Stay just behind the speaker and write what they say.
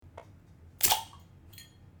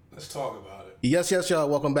Let's talk about it. Yes, y'all.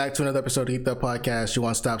 Welcome back to another episode of Eat That Podcast. You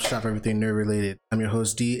want to stop shop everything nerd related. I'm your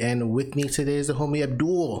host D, and with me today is the homie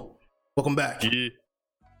Abdul. Welcome back.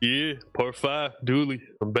 Yeah, part 5, Dooley.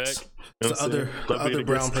 I'm back. The other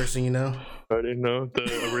brown person, you know. I didn't know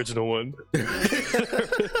the original one.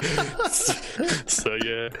 So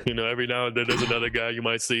yeah, every now and then there's another guy you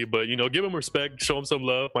might see, but give him respect, show him some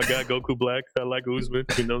love. My guy Goku Black, I like Usman.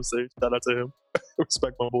 You know what I'm saying? Shout out to him.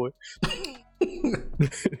 Respect my boy.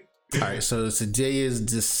 All right, so today is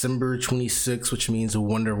December 26th, which means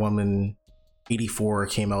Wonder Woman 84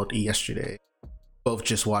 came out yesterday. Both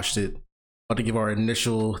just watched it. About to give our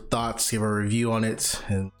initial thoughts, give our review on it,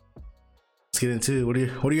 and let's get into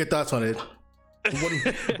it. What are your thoughts on it? What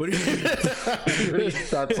are your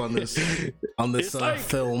thoughts on this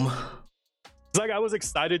film? It's like I was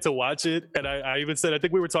excited to watch it, and I even said, I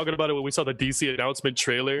think we were talking about it when we saw the DC announcement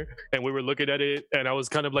trailer, and we were looking at it, and I was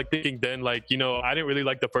kind of like thinking then, like, I didn't really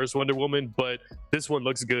like the first Wonder Woman, but this one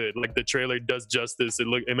looks good. Like, the trailer does justice.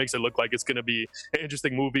 It makes it look like it's gonna be an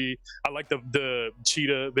interesting movie. I like the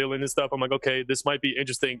cheetah villain and stuff. I'm like, okay, this might be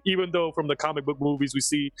interesting, even though from the comic book movies we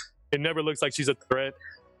see, it never looks like she's a threat.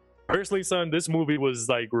 Personally, son, this movie was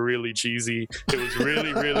like really cheesy. It was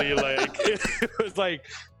really, really like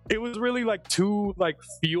it was really like too like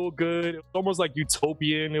feel good. It was almost like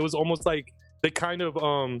utopian. It was almost like they kind of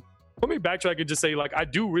let me backtrack and just say, like, I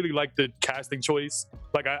do really like the casting choice.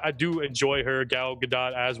 Like, I do enjoy her, Gal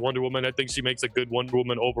Gadot, as Wonder Woman. I think she makes a good Wonder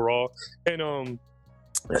Woman overall. And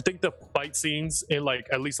I think the fight scenes and like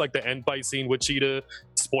at least like the end fight scene with Cheetah,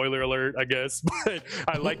 spoiler alert, I guess, but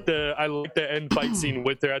I like the end fight scene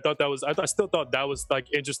with her. I still thought that was like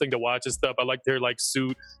interesting to watch and stuff. I liked her like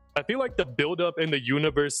suit. I feel like the build up in the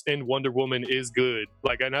universe in Wonder Woman is good.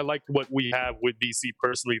 Like, and I like what we have with DC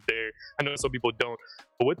personally there. I know some people don't.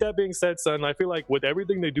 But with that being said, son, I feel like with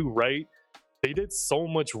everything they do right, they did so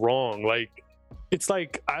much wrong. Like, it's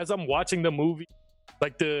like as I'm watching the movie,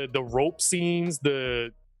 like the rope scenes,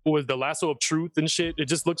 the lasso of truth and shit, it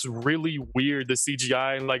just looks really weird, the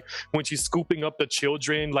CGI, and like when she's scooping up the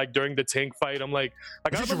children like during the tank fight, I'm like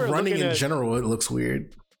just running in general, it looks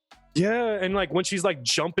weird. Yeah, and like when she's like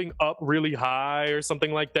jumping up really high or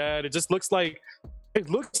something like that, it looks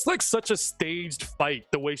like such a staged fight.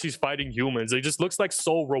 The way she's fighting humans, it just looks like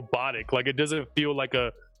so robotic. Like, it doesn't feel like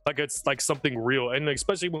it's like something real. And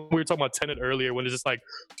especially when we were talking about Tenet earlier, when it's just like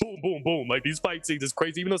boom, boom, boom, like these fight scenes is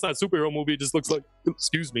crazy. Even though it's not a superhero movie, it just looks like,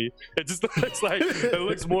 excuse me, it just looks like it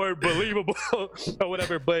looks more believable or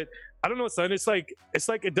whatever. But I don't know, son. It's like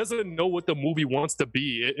it doesn't know what the movie wants to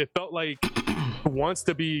be. It felt like it wants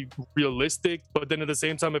to be realistic, but then at the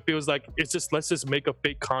same time, it feels like it's just, let's just make a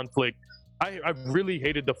fake conflict. I really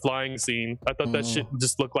hated the flying scene. I thought that shit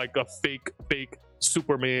just looked like a fake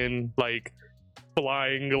Superman, like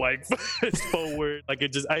flying like forward. Like,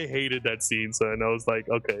 I hated that scene, son. I was like,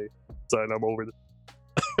 okay, son, I'm over this.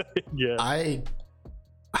 Yeah, I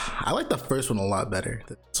like the first one a lot better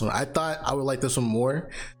than this one. I thought I would like this one more,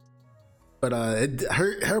 but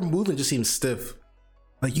her movement just seems stiff.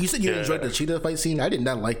 Like, you said you enjoyed the cheetah fight scene. I did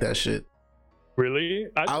not like that shit. Really?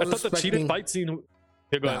 I thought the cheetah fight scene.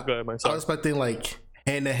 Yeah, go ahead, man. Sorry. I was expecting like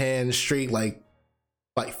hand to hand, straight, like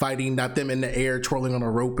fighting, not them in the air twirling on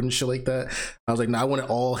a rope and shit like that. I was like, no, I wanted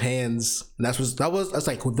all hands. And I was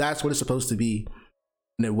like, well, that's what it's supposed to be,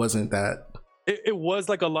 and it wasn't that. It was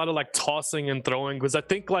like a lot of like tossing and throwing, because I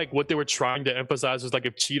think like what they were trying to emphasize was like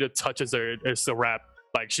if Cheetah touches her, it's a wrap.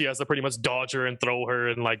 Like, she has to pretty much dodge her and throw her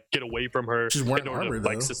and like get away from her in order to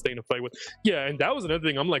like sustain a fight with. Yeah, and that was another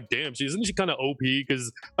thing. I'm like, damn, isn't she kind of OP?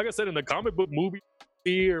 Because like I said, in the comic book movie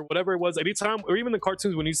or whatever it was, anytime, or even the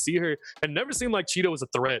cartoons, when you see her, it never seemed like Cheetah was a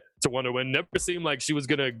threat to Wonder Woman. Never seemed like she was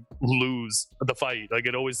gonna lose the fight. Like,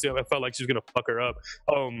 it always I felt like she was gonna fuck her up.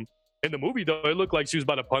 In the movie though, it looked like she was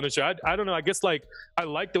about to punish her. I don't know, I guess like I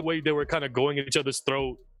like the way they were kind of going at each other's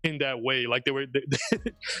throat in that way. Like,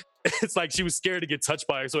 it's like she was scared to get touched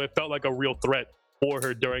by her, so it felt like a real threat for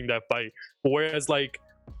her during that fight. Whereas like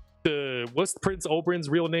what's Prince Oberyn's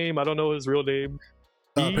real name? I don't know his real name.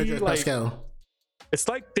 Pedro Pascal. It's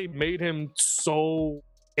like they made him so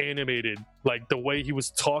animated, like the way he was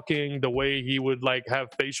talking, the way he would like have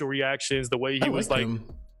facial reactions, the way he was like him.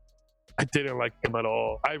 I didn't like him at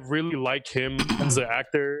all. I really like him as an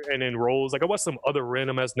actor and in roles. Like, I watched some other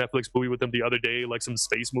random ass Netflix movie with him the other day, like some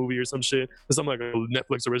space movie or some shit, some like a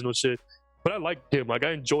Netflix original shit. But I like him. Like,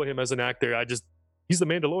 I enjoy him as an actor. He's the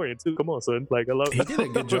Mandalorian too. Come on, son. Like, I love. He did a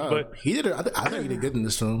good job. But I thought he did good in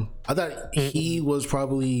this film. I thought he was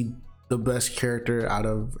probably the best character out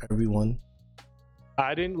of everyone.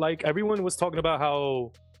 I didn't like. Everyone was talking about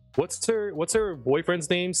how what's her boyfriend's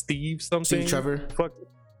name? Steve something. Steve Trevor. Fuck.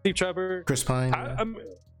 Steve Trevor. Chris Pine.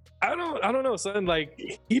 I don't know, son.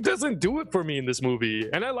 Like, he doesn't do it for me in this movie,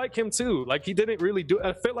 and I like him too. Like, he didn't really do it.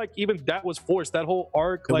 I felt like even that was forced. That whole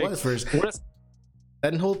arc, It like, was first.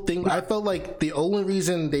 That whole thing, I felt like the only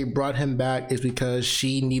reason they brought him back is because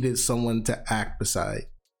she needed someone to act beside.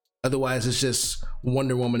 Otherwise, it's just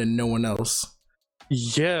Wonder Woman and no one else.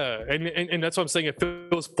 yeah, and that's what I'm saying. It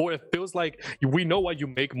feels like we know why you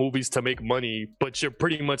make movies to make money, but you're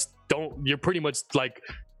pretty much like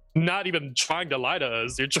not even trying to lie to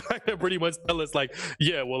us. You're trying to pretty much tell us like,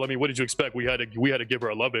 yeah, well, I mean, what did you expect? We had to give her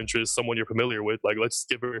a love interest, someone you're familiar with. Like, let's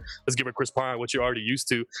give her Chris Pine, what you're already used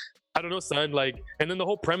to. I don't know, son. Like, and then the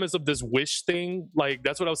whole premise of this wish thing, like,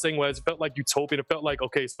 that's what I was saying. Was it felt like utopian. It felt like,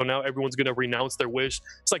 okay, so now everyone's gonna renounce their wish.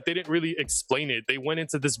 It's like they didn't really explain it. They went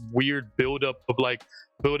into this weird buildup of like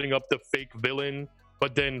building up the fake villain,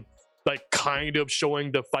 but then like kind of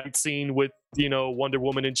showing the fight scene with, you know, Wonder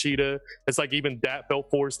Woman and Cheetah. It's like even that felt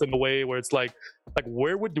forced in a way where it's like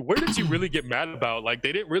where did you really get mad about? Like,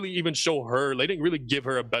 they didn't really even show her. They didn't really give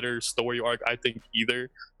her a better story arc, I think, either.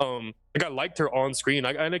 Like, I liked her on screen.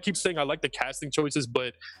 And I keep saying I like the casting choices,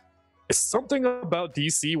 but it's something about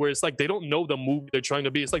DC where it's like they don't know the movie they're trying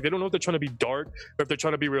to be. It's like they don't know if they're trying to be dark, or if they're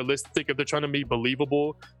trying to be realistic, if they're trying to be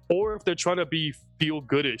believable, or if they're trying to be feel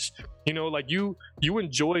goodish. You know, like you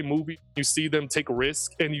enjoy movies, you see them take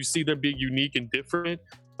risks, and you see them being unique and different.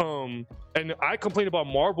 And I complain about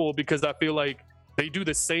Marvel because I feel like they do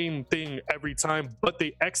the same thing every time, but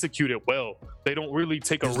they execute it well. They don't really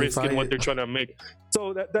take a risk in what they're trying to make.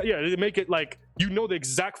 So yeah, they make it like, you know, the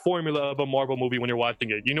exact formula of a Marvel movie when you're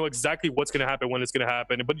watching it. You know exactly what's going to happen when it's going to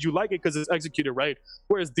happen, but you like it because it's executed right.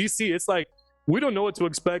 Whereas DC, it's like, we don't know what to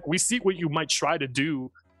expect. We see what you might try to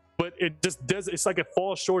do, but it just does. It's like it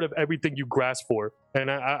falls short of everything you grasp for.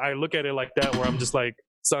 And I look at it like that, where I'm just like,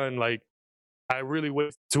 son, like, I really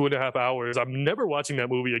wasted 2.5 hours. I'm never watching that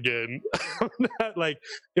movie again. Like,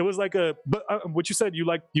 it was like but what you said, you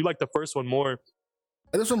like the first one more.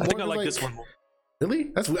 This one more, I think I like this one more.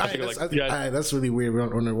 Really? That's really weird. We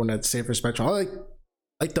don't want that same perspective. I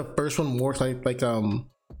like the first one more. Like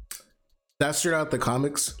that straight out the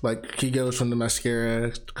comics. Like, he goes from the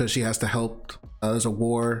mascara because she has to help. There's a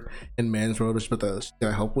war in Man's Road, which she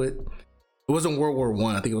gotta help with. It wasn't World War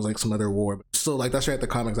I. I think it was like some other war. But still, like, that's right at the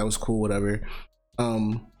comics. That was cool, whatever.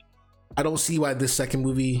 I don't see why this second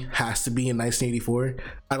movie has to be in 1984.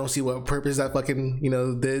 I don't see what purpose that fucking, you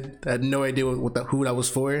know, did. I had no idea who that was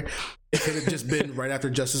for. It could have just been right after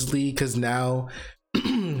Justice League, because now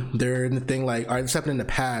they're in the thing like, all right, this happened in the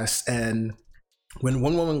past, and when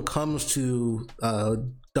one woman comes to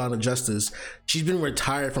Dawn of Justice, she's been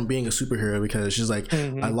retired from being a superhero because she's like,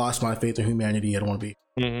 I lost my faith in humanity. I don't want to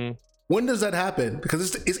be. When does that happen?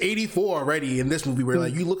 Because it's 84 already in this movie, where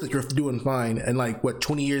like you look like you're doing fine, and like what,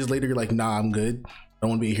 20 years later you're like, nah, I'm good. I don't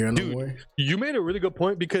want to be here no more. You made a really good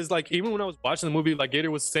point, because like even when I was watching the movie, like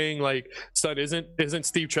Gator was saying like, son, isn't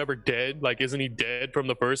Steve Trevor dead? Like, isn't he dead from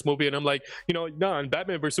the first movie? And I'm like, you know, no, in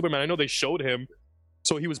Batman vs Superman, I know they showed him,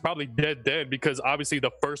 so he was probably dead then, because obviously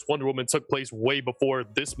the first Wonder Woman took place way before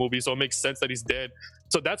this movie, so it makes sense that he's dead.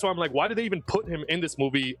 So that's why I'm like, why did they even put him in this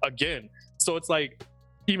movie again? So it's like,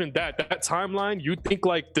 even that timeline, you think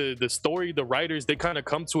like the story, the writers, they kind of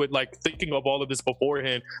come to it like thinking of all of this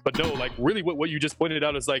beforehand, but no, like really what you just pointed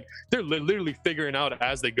out is like they're literally figuring out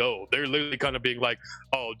as they go. They're literally kind of being like,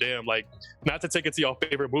 oh damn, like, not to take it to your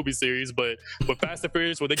favorite movie series, but with Fast and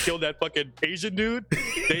Furious, when they killed that fucking Asian dude,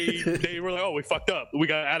 they were like, oh, we fucked up, we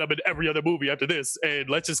gotta add him in every other movie after this, and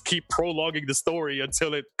let's just keep prolonging the story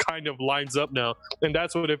until it kind of lines up now. And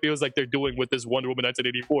that's what it feels like they're doing with this Wonder Woman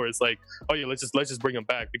 1984. It's like, oh yeah, let's just bring him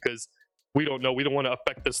back, because we don't know, we don't want to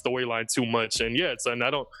affect the storyline too much. And yeah, and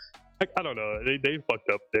I don't know, they fucked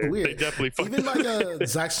up there. Weird. They definitely fucked up. Even like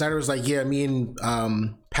Zack Snyder was like, yeah, me and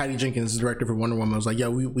Patty Jenkins, the director for Wonder Woman, was like, yeah,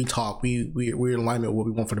 we talk, we're in alignment with what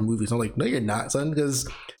we want for the movies. I'm like, no, you're not, son, because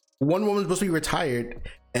Wonder Woman's supposed to be retired,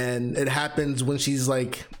 and it happens when she's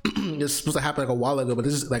like it's supposed to happen like a while ago, but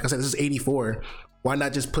this is, like I said, this is 84. Why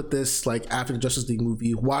not just put this like after the Justice League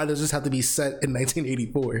movie? Why does this have to be set in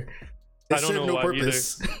 1984? I don't know why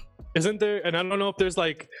purpose. Either. Isn't there? And I don't know if there's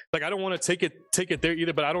like I don't want to take it there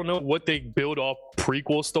either, but I don't know what they build off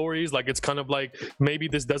prequel stories. Like, it's kind of like maybe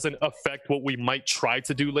this doesn't affect what we might try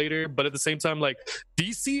to do later, but at the same time, like,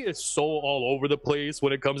 DC is so all over the place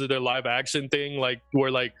when it comes to their live action thing, like, where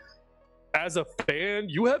like, as a fan,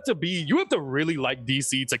 you have to really like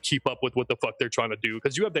DC to keep up with what the fuck they're trying to do,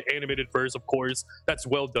 because you have the animated verse, of course, that's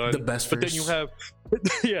well done, the best but verse. Then you have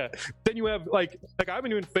then you have like I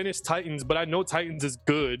haven't even finished Titans, but I know Titans is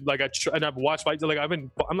good. Like, and I've watched, like, I'm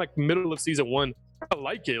like middle of season 1, I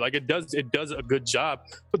like it. Like it does a good job.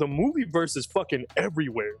 But the movie verse is fucking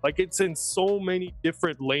everywhere. Like it's in so many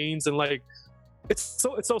different lanes, and like it's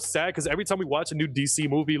so sad because every time we watch a new DC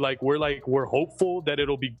movie, we're hopeful that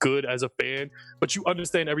it'll be good as a fan, but you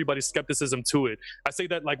understand everybody's skepticism to it. I say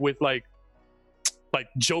that like with like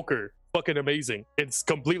Joker, fucking amazing. It's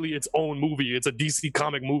completely its own movie. It's a DC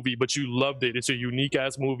comic movie, but you loved it. It's a unique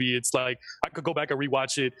ass movie. It's like I could go back and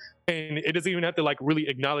rewatch it, and it doesn't even have to like really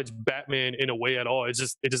acknowledge Batman in a way at all. It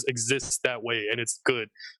just exists that way, and it's good.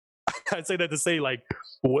 I'd say that to say like,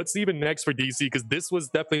 what's even next for DC? Because this was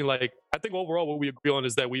definitely like, I think overall what we agree on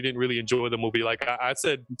is that we didn't really enjoy the movie. Like I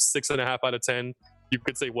said 6.5 out of 10. You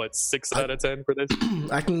could say what, 6 out of 10 for this?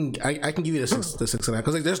 I can give you the 6 and a half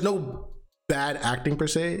because like there's no bad acting per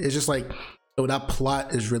se. It's just like, oh, that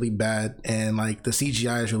plot is really bad and like the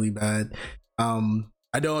CGI is really bad.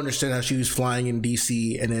 I don't understand how she was flying in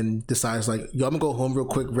DC and then decides like, yo, I'm gonna go home real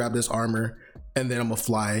quick, grab this armor, and then I'm gonna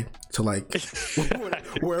fly to like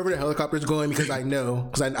wherever the helicopter is going because I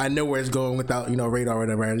know where it's going without radar or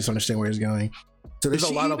whatever. I just understand where it's going. So there's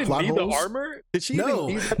a lot of plot holes. The armor? Did she?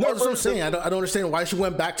 No, that's what I'm saying. I don't understand why she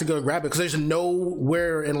went back to go grab it because there's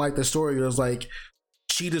nowhere in like the story it was like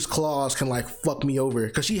Cheetah's claws can like fuck me over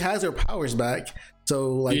because she has her powers back.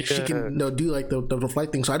 So like she can do like the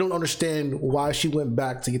flight thing. So I don't understand why she went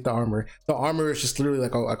back to get the armor. The armor is just literally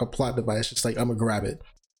like a plot device. Just like I'm gonna grab it,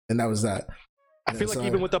 and that was that. I feel like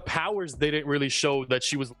even with the powers, they didn't really show that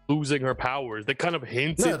she was losing her powers. They kind of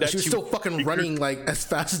hinted that she was still fucking running like as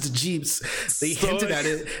fast as the Jeeps. They hinted at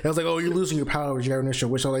it. And I was like, oh, you're losing your powers. You got an issue.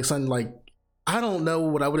 Which I was like, son, like I don't know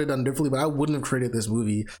what I would have done differently, but I wouldn't have created this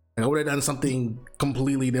movie. Like, I would have done something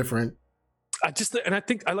completely different. I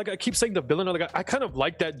think I keep saying the villain. Like I kind of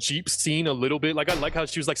like that Jeep scene a little bit. Like I like how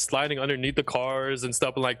she was like sliding underneath the cars and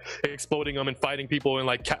stuff, and like exploding them and fighting people and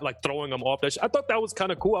like throwing them off. I thought that was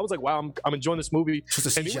kind of cool. I was like, wow, I'm enjoying this movie. Just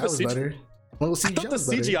the CGI was better. Well, I thought the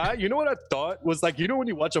CGI, you know what I thought was like, when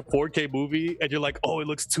you watch a 4K movie and you're like, oh, it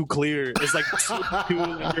looks too clear. It's like too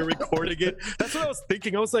cool and you're recording it. That's what I was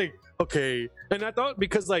thinking. I was like, okay. And I thought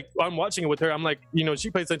because like I'm watching it with her, I'm like,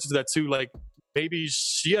 she pays attention to that too. Like maybe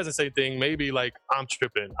she has the same thing. Maybe like I'm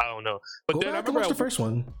tripping. I don't know. But then I remember the first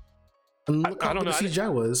one. And look how the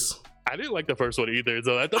CGI was. I didn't like the first one either.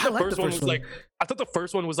 So I thought the first one was like, I thought the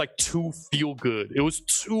first one was like too feel good. It was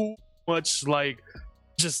too much like.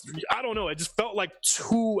 Just I don't know. It just felt like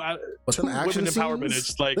too women empowerment.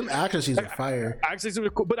 It's like them action scenes are fire. Action scenes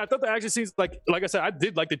were cool, but I thought the action scenes, like I said, I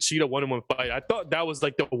did like the Cheetah one-on-one fight. I thought that was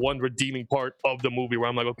like the one redeeming part of the movie where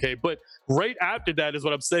I'm like, okay. But right after that is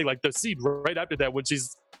what I'm saying. Like the scene right after that when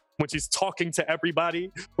she's talking to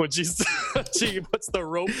everybody, when she puts the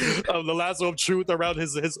rope of the lasso of truth around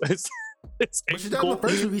his But she done in the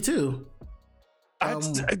first movie too.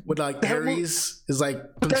 With like Ares is like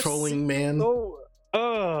controlling man.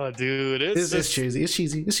 Oh, dude, it's cheesy. It's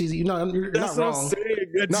cheesy. You're not wrong.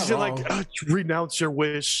 You're like, renounce your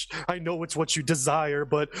wish. I know it's what you desire,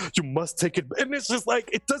 but you must take it. And it's just like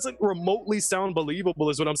it doesn't remotely sound believable,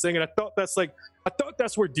 is what I'm saying. And I thought that's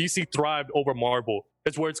where DC thrived over Marvel.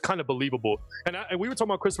 It's where it's kind of believable. And we were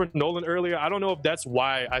talking about Christopher Nolan earlier. I don't know if that's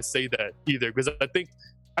why I say that either, because I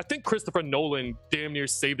think Christopher Nolan damn near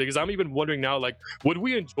saved it. Because I'm even wondering now, like, would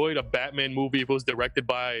we enjoy a Batman movie if it was directed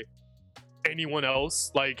by anyone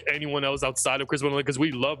else outside of Christopher Nolan? Because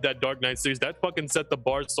we love that Dark Knight series. That fucking set the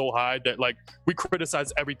bar so high that like we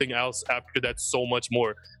criticize everything else after that so much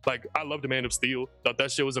more. Like I loved Man of Steel. Thought that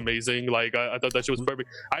shit was amazing. Like I thought that shit was perfect.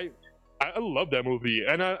 I love that movie,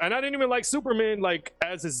 and I didn't even like Superman like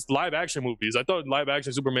as his live action movies. I thought live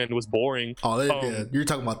action Superman was boring. You're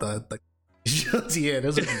talking about the yeah,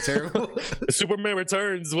 those are terrible. Superman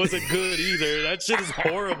Returns wasn't good either. That shit is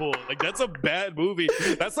horrible. Like that's a bad movie.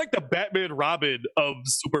 That's like the Batman Robin of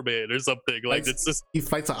Superman or something. Like it's just he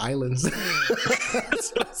fights on islands.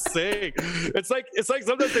 That's what I'm saying. It's like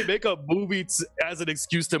sometimes they make a movie as an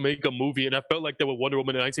excuse to make a movie, and I felt like that with Wonder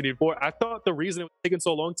Woman in 1984. I thought the reason it was taking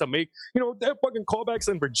so long to make, that fucking callbacks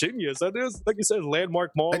in Virginia. So there's, like you said,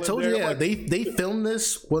 Landmark Mall. I told you, yeah, they filmed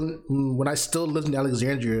this when I still lived in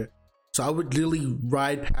Alexandria. So I would literally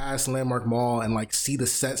ride past Landmark Mall and like see the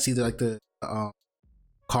set, see the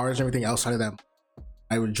cars and everything outside of them.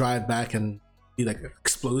 I would drive back and see like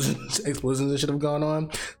explosions and shit have gone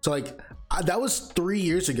on. So like that was 3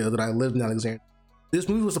 years ago that I lived in Alexandria. This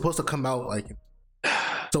movie was supposed to come out like,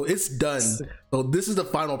 so it's done. So this is the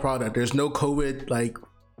final product. There's no COVID like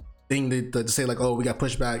thing to say like, oh, we got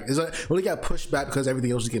pushed back. It's like, well, we got pushed back because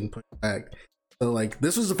everything else is getting pushed back. So like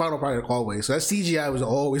this was the final product always. So that CGI was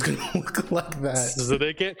always gonna look like that. So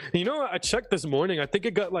they can't. You know, I checked this morning. I think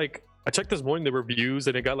it got like I checked this morning the reviews,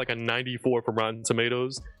 and it got like a 94 from Rotten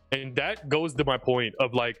Tomatoes, and that goes to my point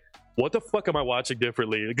of like, what the fuck am I watching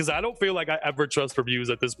differently? Because I don't feel like I ever trust reviews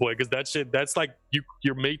at this point. Because that shit, that's like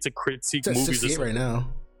you're made to critique It's at movies. 68 right now.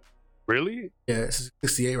 Really? Yeah, it's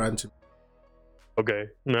 68 Rotten Tomatoes. Okay,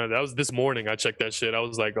 no, that was this morning. I checked that shit. I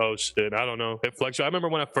was like, oh shit, I don't know. It fluctuates. I remember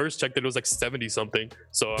when I first checked it, it was like 70 something.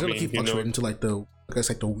 So It's I gonna mean, keep you know, fluctuating until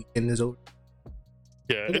like the weekend is over.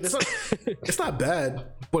 yeah, It's not bad,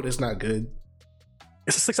 but it's not good.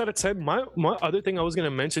 it's a 6 out of 10. My other thing I was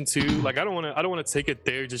gonna mention too, like I don't want to take it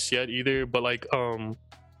there just yet either, but like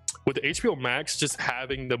with HBO Max just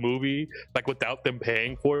having the movie like without them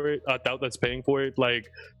paying for it, without us paying for it,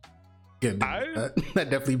 like Yeah, that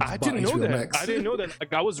definitely. I didn't know HBO that. Max. I didn't know that.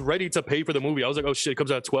 Like, I was ready to pay for the movie. I was like, oh shit, it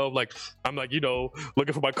comes out at 12. Like, I'm like, you know,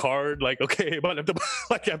 looking for my card. Like, okay, but I have to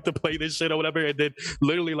like I have to play this shit or whatever. And then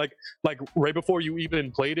literally like right before you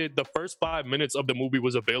even played it, the first 5 minutes of the movie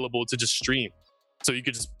was available to just stream. So you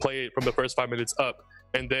could just play it from the first 5 minutes up.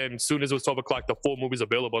 And then as soon as it was 12 o'clock, the full movie's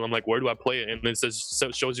available. And I'm like, where do I play it? And it says, so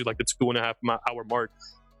it shows you like the 2.5 hour mark.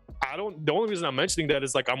 The only reason I'm mentioning that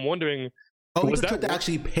is like, I'm wondering, Oh, you was have that to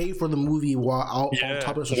actually pay for the movie while on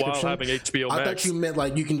top of the subscription? while having HBO Max. I thought you meant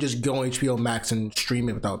like you can just go on HBO Max and stream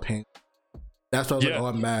it without paying. That's why I was like, oh,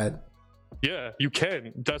 I'm mad. Yeah, you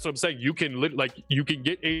can. That's what I'm saying. You can you can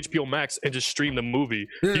get HBO Max and just stream the movie.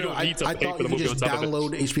 No, you don't need to I pay thought for the you movie. just download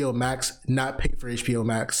HBO Max, not pay for HBO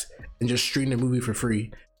Max, and just stream the movie for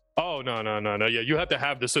free. Oh no. Yeah, you have to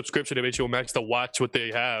have the subscription of HBO Max to watch what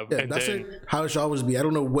they have. Yeah, and that's then how it should always be. I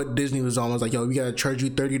don't know what Disney was on. I was like, yo, we gotta charge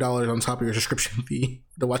you $30 on top of your subscription fee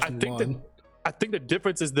to watch Mulan. I think the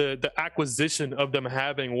difference is the acquisition of them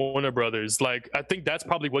having Warner Brothers. Like, I think that's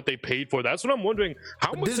probably what they paid for. That's what I'm wondering.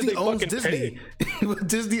 How much Disney did they owns fucking Disney. pay?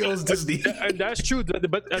 Disney owns Disney. And that's true.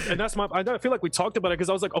 But that's I feel like we talked about it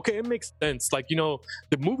because I was like, okay, it makes sense. Like, you know,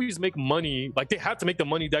 the movies make money. Like, they have to make the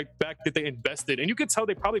money back that they invested. And you could tell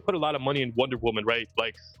they probably put a lot of money in Wonder Woman, right?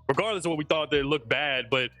 Like, regardless of what we thought they looked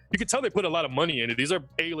bad, but you could tell they put a lot of money in it. These are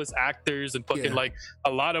A-list actors and fucking like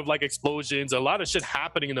a lot of like explosions, a lot of shit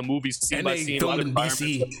happening in the movies, scene by scene, a lot of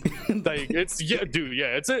environments. Like, it's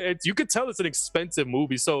it's you could tell it's an expensive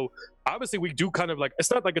movie. So obviously we do kind of like,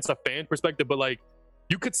 it's not like it's a fan perspective, but like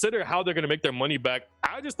you consider how they're going to make their money back.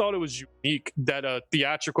 I just thought it was unique that a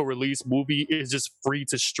theatrical release movie is just free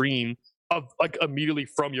to stream of like immediately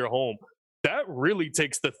from your home. That really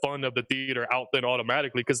takes the fun of the theater out then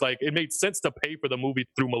automatically, because like it made sense to pay for the movie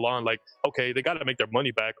through Mulan. Like, okay, they got to make their money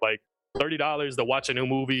back. Like $30 to watch a new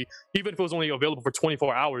movie, even if it was only available for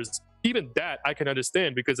 24 hours, even that I can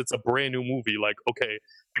understand because it's a brand new movie. Like, okay,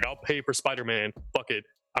 I'll pay for Spider-Man. Fuck it,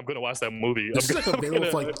 I'm gonna watch that movie. It's like available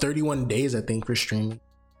for like 31 days, I think, for streaming.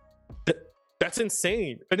 That's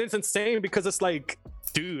insane. And it's insane because it's like,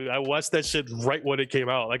 dude, I watched that shit right when it came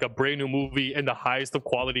out, like a brand new movie in the highest of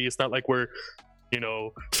quality. It's not like we're, you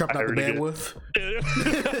know, trapped out the bandwidth.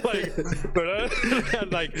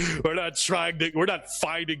 we're not trying to, we're not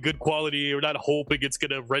finding good quality, we're not hoping it's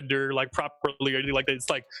gonna render like properly or anything like that.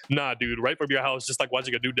 It's like, nah, dude, right from your house, just like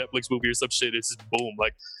watching a new Netflix movie or some shit. It's just boom.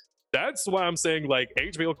 Like, that's why I'm saying, like,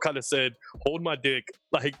 HBO kind of said, hold my dick.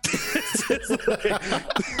 Like,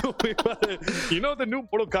 you know, the new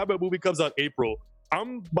Mortal Kombat movie comes out April.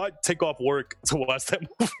 I'm about to take off work to watch that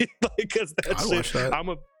movie. Like, because that shit,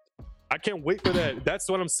 I can't wait for that. That's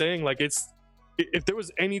what I'm saying. Like, if there was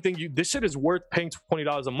anything, this shit is worth paying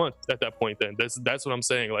 $20 a month at that point. Then that's what I'm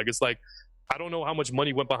saying. Like, it's like, I don't know how much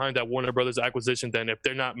money went behind that Warner Brothers acquisition. Then, if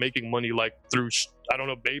they're not making money like through, I don't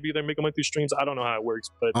know, maybe they're making money through streams. I don't know how it works,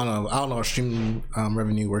 but I don't know how streaming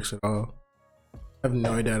revenue works at all. I have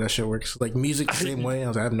no idea how that shit works. Like music, the same way.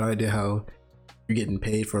 I have no idea how you're getting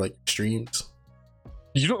paid for like streams.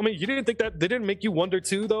 You don't. I mean, you didn't think that they didn't make you wonder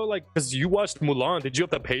too, though? Like, because you watched Mulan, did you have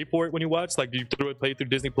to pay for it when you watched? Like, you pay through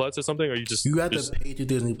Disney Plus or something, or you just to pay through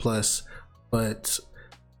Disney Plus, but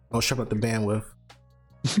I'll shut up the bandwidth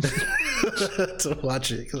to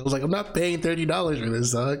watch it, because I was like, I'm not paying $30 for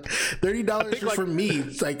this, dog. $30 for me.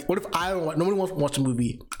 It's like, what if nobody wants to watch a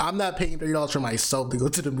movie? I'm not paying $30 for myself to go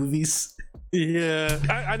to the movies. Yeah,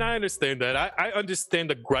 and I understand that. I understand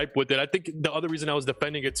the gripe with it. I think the other reason I was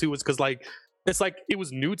defending it too was because like, it's like it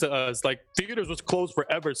was new to us. Like, theaters was closed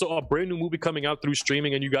forever, so a brand new movie coming out through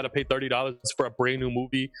streaming and you got to pay $30 for a brand new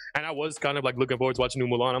movie. And I was kind of like looking forward to watching new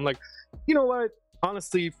Mulan. I'm like, you know what,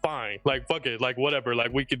 honestly, fine, like fuck it, like whatever,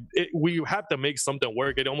 like we have to make something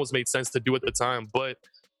work. It almost made sense to do at the time. But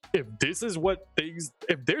if this is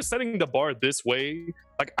if they're setting the bar this way,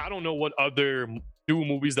 like, I don't know what other new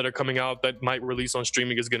movies that are coming out that might release on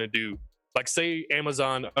streaming is gonna do. Like, say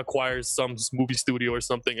Amazon acquires some movie studio or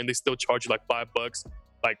something, and they still charge you like $5.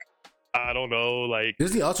 Like, I don't know. Like,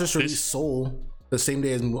 Disney also just released Soul the same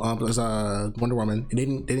day as Wonder Woman. And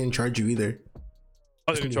they didn't charge you either.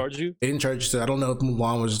 Oh, they didn't charge you? They didn't charge you. So I don't know if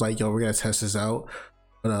Mulan was just like, yo, we're gonna test this out.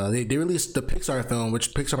 But they released the Pixar film,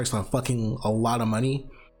 which Pixar makes a lot of money.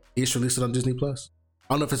 They just released it on Disney Plus.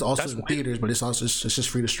 I don't know if it's also in theaters, but it's just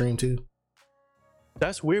free to stream too.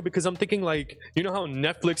 That's weird, because I'm thinking, like, you know how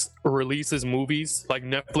Netflix releases movies? Like,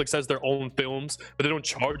 Netflix has their own films, but they don't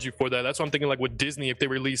charge you for that. That's what I'm thinking, like, with Disney, if they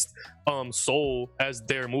released Soul as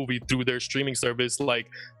their movie through their streaming service, like,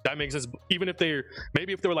 that makes sense. Even if they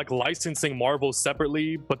were like licensing Marvel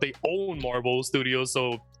separately, but they own Marvel Studios,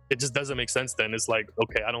 so it just doesn't make sense then. It's like,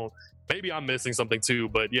 okay, maybe I'm missing something too,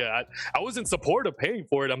 but yeah, I was in support of paying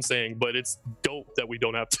for it, I'm saying, but it's dope that we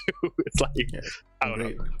don't have to. It's like, yeah, I don't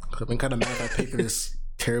know. I've been kind of mad if I pay for this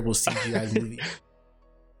terrible CGI movie.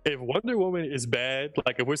 If Wonder Woman is bad,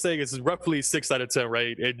 like if we're saying it's roughly 6 out of 10,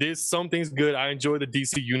 right? It did some things good. I enjoy the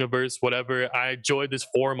DC universe, whatever. I enjoyed this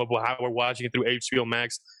form of how we're watching it through HBO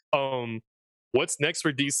Max. What's next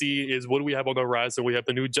for DC is, what do we have on the horizon? We have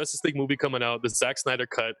the new Justice League movie coming out, the Zack Snyder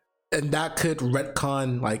cut. And that could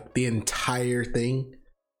retcon like the entire thing.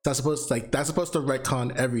 That's supposed to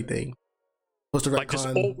retcon everything. Supposed to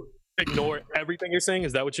retcon, like, ignore everything you're saying.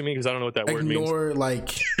 Is that what you mean? Because I don't know what that word means. Ignore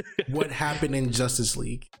like what happened in Justice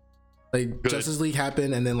League. Like, good. Justice League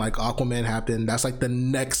happened, and then like Aquaman happened. That's like the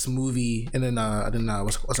next movie, and then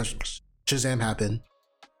what's that? Shazam happened.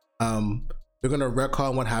 They're gonna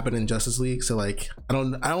retcon what happened in Justice League. So like, I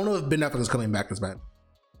don't know if Ben Affleck is coming back as Batman,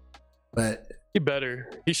 but he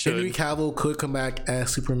better. He should. Henry Cavill could come back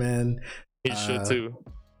as Superman. He should too.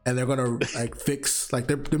 And they're gonna like fix like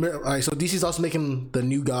they're like, so DC's also making the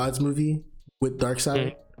New Gods movie with Darkseid.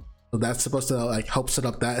 Mm-hmm. So that's supposed to like help set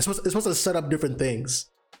up that. It's supposed to set up different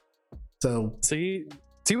things. So see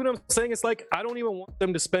what I'm saying? It's like, I don't even want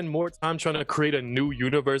them to spend more time trying to create a new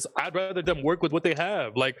universe. I'd rather them work with what they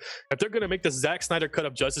have. Like, if they're gonna make the Zack Snyder cut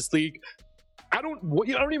of Justice League, I don't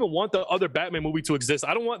even want the other Batman movie to exist.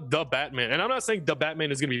 I don't want the Batman, and I'm not saying the Batman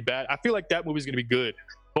is gonna be bad. I feel like that movie is gonna be good.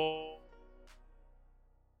 But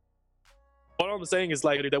what I'm saying is,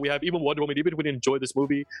 like, that we have even Wonder Woman, even if we didn't enjoy this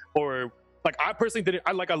movie, or like, I personally didn't.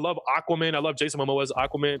 I love Aquaman. I love Jason Momoa as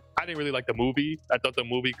Aquaman. I didn't really like the movie. I thought the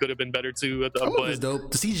movie could have been better too. But was dope.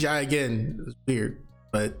 The CGI again is weird,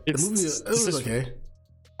 but the movie it was okay.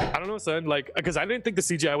 I don't know, son. Like, because I didn't think the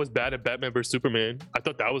CGI was bad at Batman vs Superman. I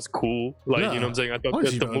thought that was cool. Like, you know what I'm saying? I thought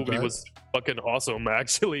the movie was fucking awesome,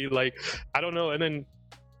 actually. Like, I don't know. And then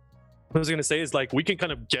what I was gonna say is, like, we can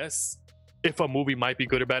kind of guess if a movie might be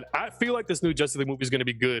good or bad. I feel like this new Justice League movie is going to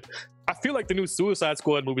be good. I feel like the new Suicide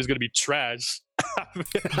Squad movie is going to be trash.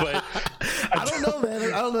 But I don't know,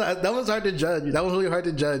 man. I don't know. That was hard to judge. That was really hard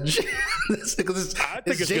to judge. Because I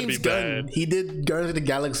think it's James Gunn. He did Guardians of the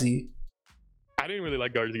Galaxy. I didn't really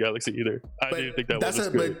like Guardians of the Galaxy either. I didn't think that was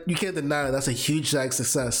good. But you can't deny it. That's a huge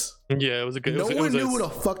success. Yeah, it was a good. No one knew who the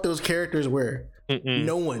fuck those characters were.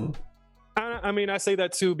 No one. I mean, I say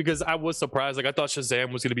that too because I was surprised. Like, I thought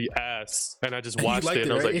Shazam was gonna be ass, and I just watched it,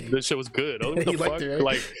 and I was like, "This shit was good." Oh, what the fuck? It, right?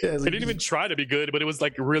 Like, it didn't even try to be good, but it was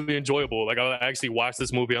like really enjoyable. Like, I actually watched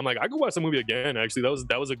this movie. I'm like, I could watch the movie again. Actually,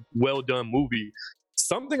 that was a well done movie.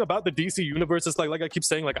 Something about the DC universe is like I keep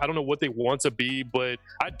saying, like, I don't know what they want to be, but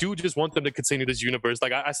I do just want them to continue this universe.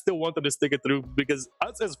 Like, I still want them to stick it through because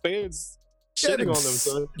us as fans shitting on them,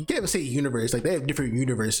 son. You can't even say universe. Like, they have different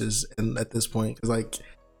universes, and at this point, it's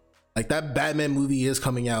like that Batman movie is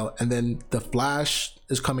coming out, and then the Flash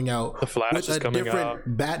is coming out. The Flash with is coming out.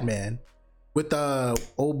 Batman, with the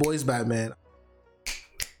old boys Batman.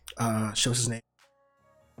 What's his name?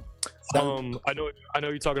 I know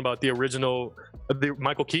you're talking about the original, the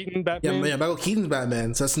Michael Keaton Batman. Yeah, Michael Keaton's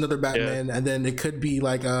Batman. So that's another Batman, and then it could be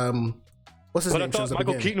like what's his name? I thought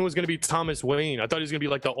Michael Keaton was gonna be Thomas Wayne. I thought he was gonna be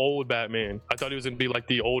like the old Batman. I thought he was gonna be like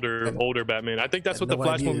the older Batman. I think that's what the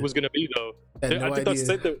Flash movie was gonna be, though. I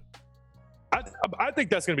think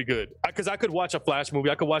that's gonna be good because I could watch a Flash movie.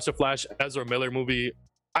 I could watch a Flash Ezra Miller movie.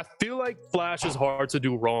 I feel like Flash is hard to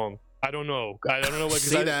do wrong. I don't know. What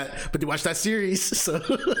say that, but you watch that series, so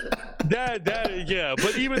yeah.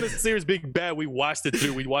 But even the series being bad, we watched it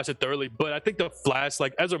through. We watched it thoroughly. But I think the Flash,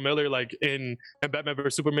 like Ezra Miller, like in Batman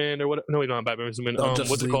vs Superman or what? No, not Batman vs Superman.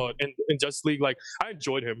 What's it called? In Justice League, like I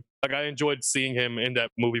enjoyed him. Like I enjoyed seeing him in that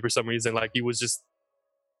movie for some reason. Like he was just.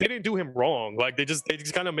 They didn't do him wrong. Like they just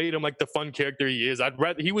kind of made him like the fun character he is. I'd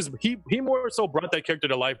rather he more so brought that character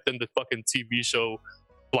to life than the fucking TV show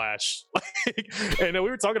Flash. And we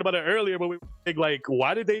were talking about it earlier, but we were like,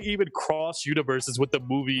 why did they even cross universes with the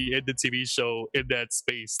movie and the TV show in that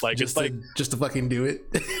space? Like, just to fucking do it.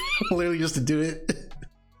 Literally just to do it.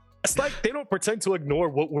 It's like they don't pretend to ignore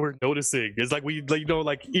what we're noticing. It's like we, like, you know,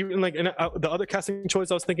 like even like the other casting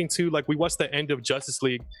choice I was thinking too. Like we watched the end of Justice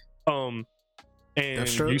League, and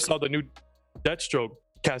Deathstroke? You saw the new Deathstroke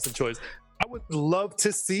casting choice. I would love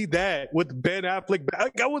to see that with Ben Affleck.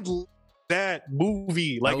 Like, I would love that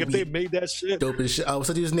movie. Like if they made that shit. Dope as shit. What's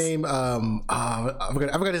his name? I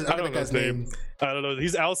forgot his name. I don't know.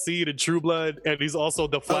 He's Alcide in True Blood, and he's also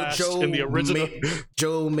the Flash in the original.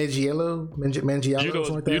 Joe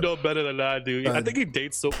Manganiello, you know better than I do. I think he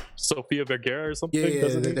dates Sofia Vergara or something. Yeah,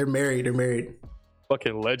 they're married.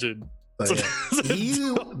 Fucking legend.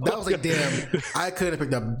 That was like, damn, I could have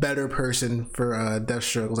picked a better person for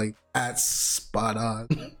Deathstroke. It was like, that's spot on.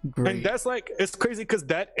 Great. And that's like, it's crazy because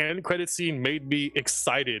that end credit scene made me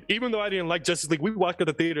excited. Even though I didn't like Justice League, we watched at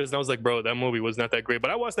the theaters and I was like, bro, that movie was not that great.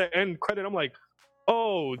 But I watched that end credit, I'm like,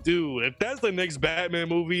 oh, dude, if that's the next Batman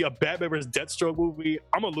movie, a Batman vs. Deathstroke movie,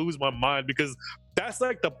 I'm gonna lose my mind because that's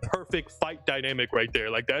like the perfect fight dynamic right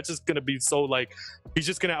there. Like that's just gonna be so like he's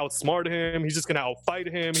just gonna outsmart him, he's just gonna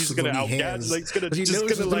outfight him, he's gonna outgas, like he's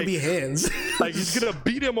gonna gonna be hands. Like he's gonna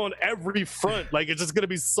beat him on every front. Like it's just gonna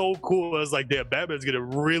be so cool. It's like, damn, Batman's gonna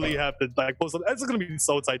really have to like post. It's gonna be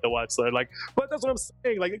so tight to watch. So like, but that's what I'm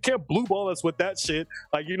saying. Like it can't blue ball us with that shit.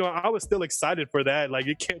 Like, you know, I was still excited for that. Like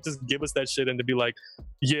it can't just give us that shit and to be like,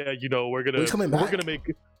 yeah, you know, we're gonna make.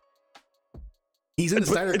 He's in the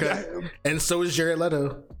Snyder Cut, and so is Jared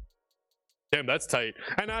Leto. Damn, that's tight.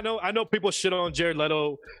 And I know people shit on Jared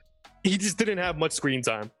Leto. He just didn't have much screen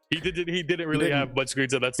time. He didn't really have much screen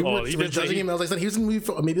time. That's all. He was judging him. I was like, he was in the movie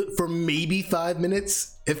for maybe 5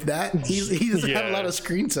 minutes, if that. He doesn't have a lot of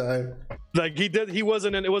screen time. Like it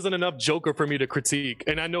wasn't enough Joker for me to critique.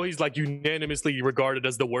 And I know he's like unanimously regarded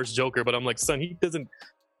as the worst Joker, but I'm like, son, he didn't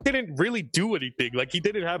really do anything. Like he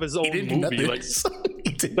didn't have his own movie. Like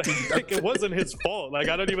it wasn't his fault. Like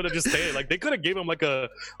I don't even understand. Like they could have gave him like a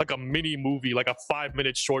mini movie, like a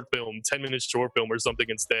 5-minute short film, 10-minute short film or something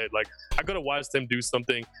instead. Like I could have watched him do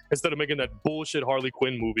something instead of making that bullshit Harley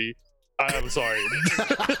Quinn movie. I'm sorry.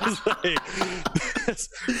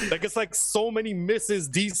 It's like so many misses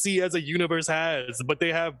DC as a universe has, but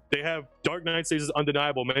they have Dark Knight Rises is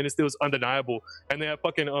undeniable, Man of Steel is undeniable, and they have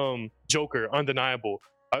fucking Joker undeniable.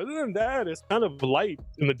 Other than that, it's kind of light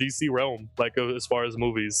in the DC realm, like as far as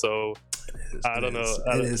movies. So I don't know.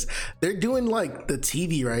 It is. They're doing like the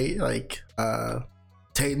TV, right? Like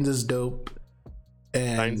Titans is dope.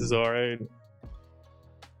 And Titans is alright.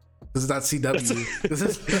 This is not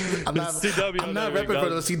CW. I'm not repping for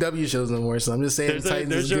those CW shows no more. So I'm just saying,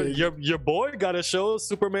 Titans is good. Your boy got a show,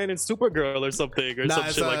 Superman and Supergirl or something, or some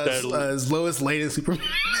shit like that. It's Lois Lane and Superman.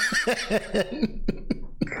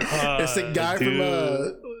 It's the guy from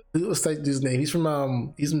what's that dude's name? He's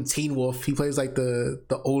from Teen Wolf. He plays like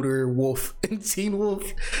the older wolf in Teen Wolf.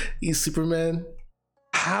 He's Superman.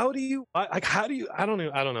 How do you I don't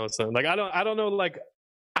know, son. Like I don't know, like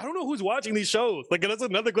I don't know who's watching these shows. Like that's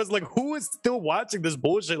another question. Like who is still watching this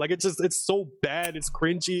bullshit? Like it's so bad, it's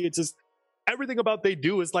cringy, it's just everything about they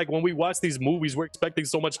do is like when we watch these movies, we're expecting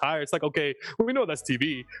so much higher. It's like, okay, we know that's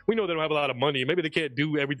TV. We know they don't have a lot of money. Maybe they can't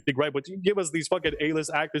do everything right, but you give us these fucking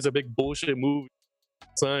A-list actors a big bullshit movie.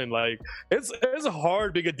 Son, like it's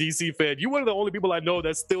hard being a DC fan. You're one of the only people I know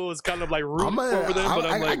that still is kind of like rooting over them. But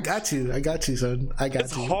I'm like, I got you, son.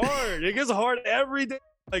 It's hard. It gets hard every day.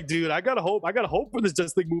 Like, dude, I gotta hope for this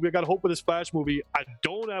Justice League movie. I gotta hope for this Flash movie. I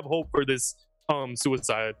don't have hope for this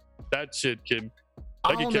Suicide. That shit can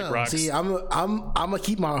kick rocks. See, I'm gonna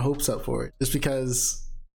keep my hopes up for it just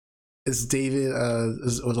because it's David.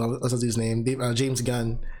 What's his name? James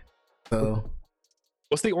Gunn. So.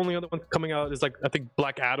 What's the only other one coming out? Is like I think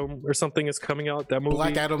Black Adam or something is coming out. That movie.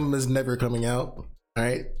 Black Adam is never coming out. All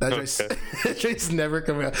right, it's never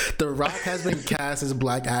coming out. The Rock has been cast as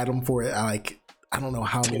Black Adam for like I don't know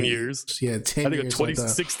how 10 many years. Yeah, 10 I think years.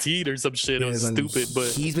 2016 or some shit. It was stupid, but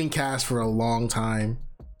he's been cast for a long time.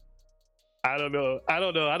 I don't know.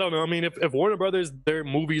 I mean, if Warner Brothers, their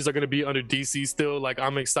movies are going to be under DC still, like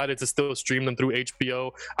I'm excited to still stream them through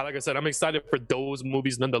HBO. Like I said, I'm excited for those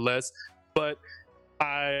movies nonetheless. But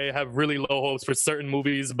I have really low hopes for certain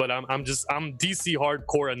movies, but I'm DC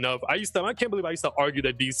hardcore enough. I can't believe I used to argue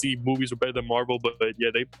that DC movies were better than Marvel, but yeah,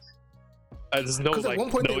 there's no like at one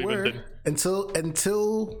point no they were even until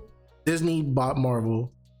Disney bought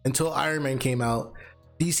Marvel, until Iron Man came out,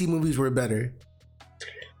 DC movies were better.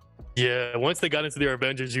 Yeah, once they got into the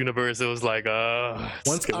Avengers universe, it was like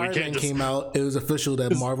once Iron Man came out, it was official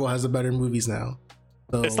that Marvel has the better movies now.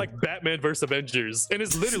 So, It's like Batman versus Avengers, and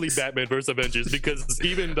it's literally Batman versus Avengers because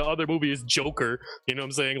even the other movie is Joker. You know what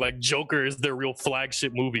I'm saying? Like Joker is their real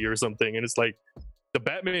flagship movie or something, and it's like the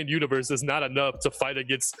Batman universe is not enough to fight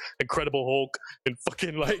against Incredible Hulk and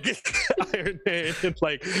fucking like Iron Man and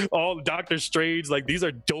like all Doctor Strange. Like these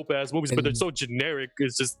are dope ass movies, but they're so generic.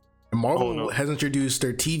 It's just Marvel has introduced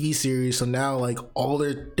their TV series, so now like all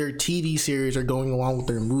their TV series are going along with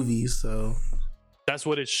their movies. So that's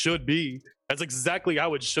what it should be. That's exactly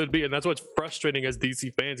how it should be, and that's what's frustrating as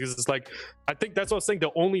DC fans because it's like I think that's what I was saying.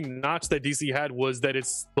 The only notch that DC had was that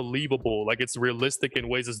it's believable, like it's realistic in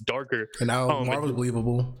ways. It's darker, and now Marvel's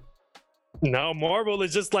believable. Now Marvel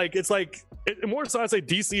is just like more so. I say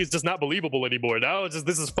DC is just not believable anymore. Now it's just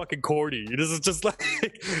this is fucking corny. This is just like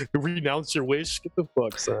renounce your wish. Get the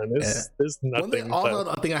fuck, son. There's nothing.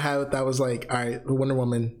 One thing I had with that was like, all right, Wonder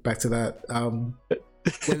Woman. Back to that.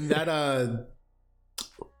 When that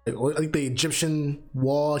like the Egyptian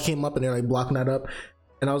wall came up and they're like blocking that up,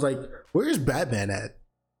 and I was like, where's Batman at?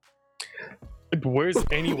 Where's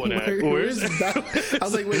anyone at? Where's Batman? I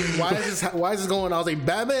was like, wait, why is this going on? I was like,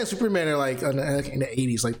 Batman and Superman are like in the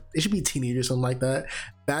 80s, like they should be teenagers, something like that.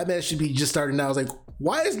 Batman should be just starting now. I was like,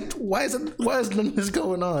 why is none of this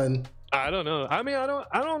going on? I don't know. I mean, I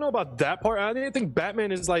don't know about that part. I didn't think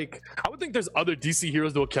Batman is like. I would think there's other DC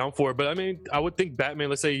heroes to account for, but I mean, I would think Batman.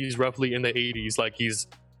 Let's say he's roughly in the 80s, like he's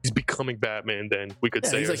becoming Batman. Then we could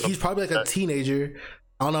say he's probably like a teenager.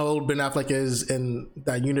 I don't know how old Ben Affleck is in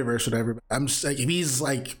that universe, or whatever. But I'm just like, if he's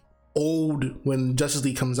like old when Justice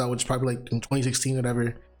League comes out, which is probably like in 2016,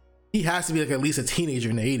 whatever, he has to be like at least a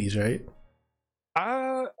teenager in the 80s, right?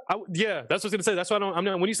 Yeah, that's what I was gonna say. That's why I'm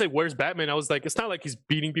not. When you say where's Batman, I was like, it's not like he's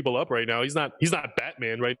beating people up right now. He's not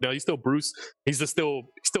Batman right now. He's still Bruce. He's just still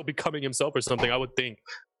becoming himself or something, I would think.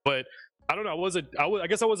 But I don't know. I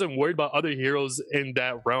guess I wasn't worried about other heroes in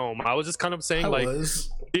that realm. I was just kind of saying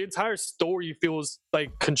the entire story feels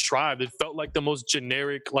like contrived. It felt like the most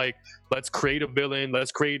generic, like let's create a villain,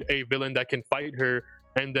 let's create a villain that can fight her,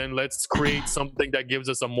 and then let's create something that gives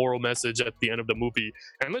us a moral message at the end of the movie.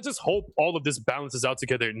 And let's just hope all of this balances out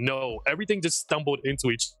together. No, everything just stumbled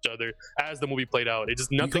into each other as the movie played out. It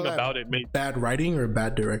just nothing about it made bad writing or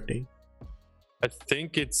bad directing. I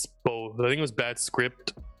think it's both. I think it was bad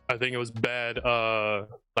script. I think it was bad I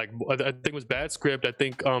think it was bad script. I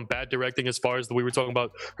think bad directing as far as we were talking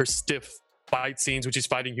about her stiff fight scenes when she's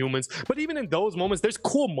fighting humans. But even in those moments, there's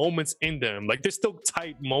cool moments in them. Like there's still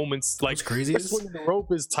tight moments. Like crazy. When the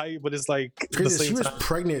rope is tight, but it's like she was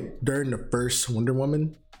pregnant during the first Wonder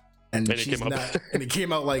Woman, and it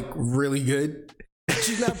came out like really good.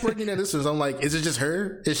 She's not pregnant in this one. So I'm like, is it just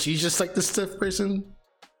her? Is she just like the stiff person?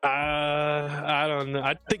 I don't know.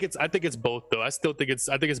 I think it's both though. I think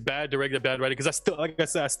it's bad directed, bad writing. Because I still, like I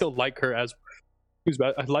said, I still like her as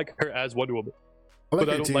I like her as Wonder Woman. I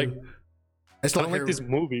don't like this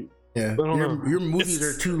movie. Yeah, your movies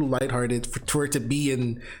are too lighthearted for it to be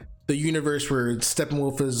in the universe where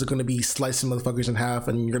Steppenwolf is going to be slicing motherfuckers in half,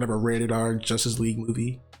 and you're gonna have a rated R Justice League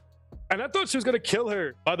movie. And I thought she was gonna kill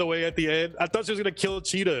her, by the way, at the end. I thought she was gonna kill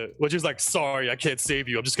Cheetah, which is like, sorry, I can't save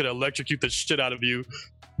you. I'm just gonna electrocute the shit out of you,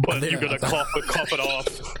 but you're gonna cough it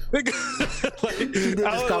off.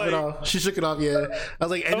 Cough it off. She shook it off, yeah. I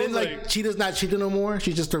was like, and then like Cheetah's not Cheetah no more.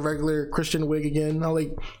 She's just a regular Christian wig again. I'm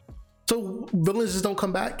like, so villains just don't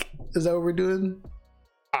come back? Is that what we're doing?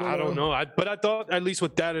 I don't know. But I thought at least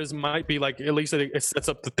with that is might be like, at least it sets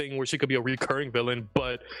up the thing where she could be a recurring villain,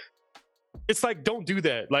 but it's like, don't do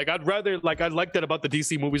that. Like, I'd rather, like, I like that about the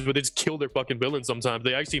DC movies where they just kill their fucking villains sometimes.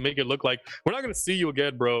 They actually make it look like, we're not gonna see you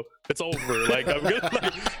again, bro. It's over. Like, I'm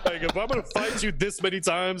gonna, like if I'm gonna fight you this many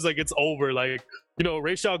times, like, it's over. Like, you know,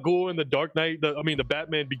 Ra's al Ghul in the Dark Knight, the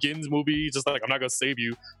Batman Begins movie, just like, I'm not gonna save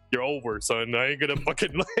you. You're over, son. I ain't gonna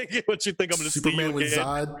fucking, like, what you think I'm gonna Superman see you again? with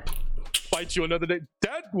Zod. Fight you another day.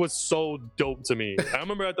 That was so dope to me. I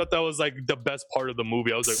remember I thought that was like the best part of the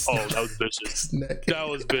movie. I was like, oh, that was vicious. That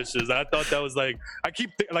was vicious. I thought that was like,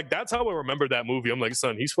 like, that's how I remember that movie. I'm like,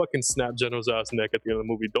 son, he's fucking snapped General's ass neck at the end of the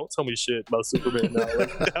movie. Don't tell me shit about Superman now.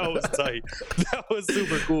 Like, that was tight. That was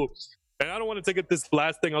super cool. And I don't want to take it. This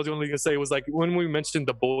last thing I was only gonna say was like, when we mentioned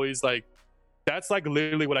The Boys, like, that's like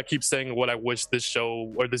literally what I keep saying, what I wish this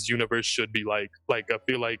show or this universe should be like. Like, I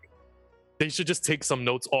feel like they should just take some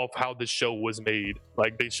notes off how the show was made.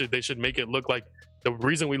 Like, they should make it look like the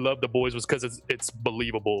reason we love The Boys was because it's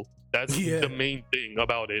believable. That's the main thing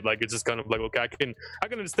about it. Like, it's just kind of like, okay, I can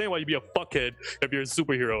understand why you'd be a fuckhead if you're a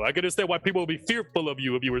superhero. I can understand why people would be fearful of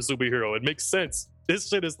you if you were a superhero. It makes sense. This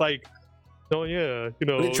shit is like, oh yeah, you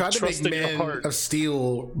know, they tried to make Man of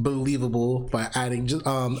Steel believable by adding just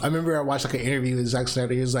I remember I watched like an interview with Zack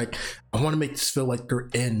Snyder. He was like, I want to make this feel like they're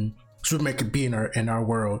in Superman could be in our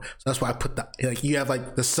world. So that's why I put like you have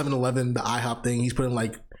like the 7-Eleven, the IHOP thing. He's putting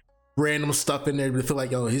like random stuff in there to feel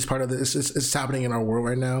like, yo, he's part of this. It's happening in our world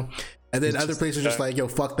right now. And then other places are just like, yo,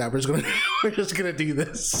 fuck that. We're just gonna do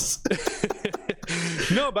this.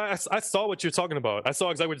 No, but I saw what you're talking about. I saw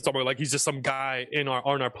exactly what you're talking about. Like he's just some guy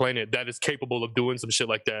on our planet that is capable of doing some shit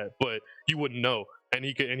like that, but you wouldn't know. And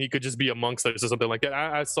he could just be amongst us or something like that.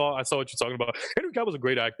 I saw what you're talking about. Henry Cavill's a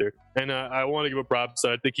great actor, and I want to give a props.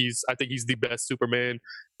 I think he's the best Superman.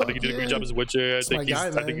 I think he did a great job as Witcher. I think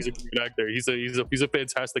he's a great actor. He's a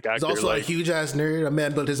fantastic actor. He's also a huge ass nerd. A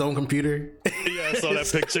man built his own computer. Yeah, I saw that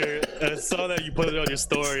picture. I saw that you put it on your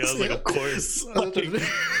story. I was like, of course.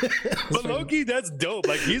 But Loki, that's dope.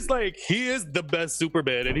 Like he is the best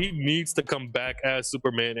Superman, and he needs to come back as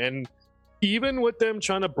Superman. And even with them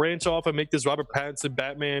trying to branch off and make this Robert Pattinson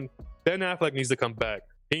Batman, Ben Affleck needs to come back.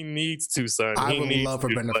 He needs to, son. I would love for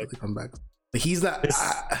Ben Affleck to come back. He's that.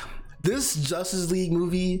 This Justice League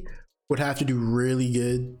movie would have to do really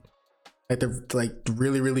good, like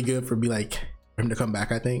really, really good for him to come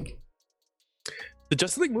back. I think the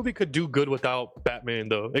Justice League movie could do good without Batman,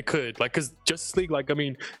 though. It could, because Justice League,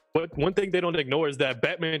 but one thing they don't ignore is that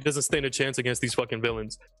Batman doesn't stand a chance against these fucking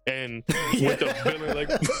villains. And with a villain like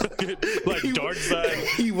Darkseid,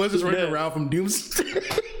 he was just running around from Doomsday.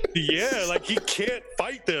 Yeah, like he can't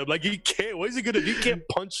fight them. Like he can't. What is he gonna do? He can't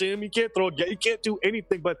punch him. He can't throw. He can't do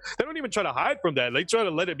anything. But they don't even try to hide from that. They try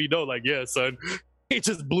to let it be known, like, yeah, son, he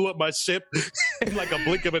just blew up my ship in like a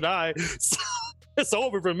blink of an eye. So it's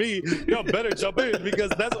over for me. Y'all better jump in, because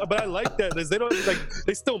that's. But I like that. They don't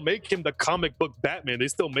they still make him the comic book Batman. They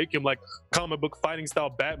still make him like comic book fighting style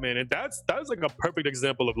Batman, and that's like a perfect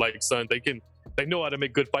example of like, son, they know how to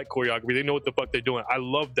make good fight choreography. They know what the fuck they're doing. I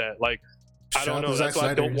love that. Like, I don't know. That's why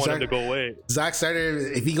I don't want him to go away. Zack Snyder,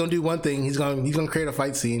 if he gonna do one thing, he's gonna create a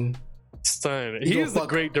fight scene. Son, he is a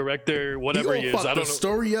great director. Whatever he is, I don't know.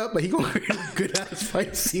 Story up, but he gonna create good ass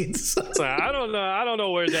fight scenes. Son, I don't know. I don't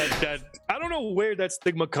know where I don't know where that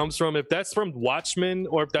stigma comes from. If that's from Watchmen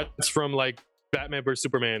or if that's from like Batman vs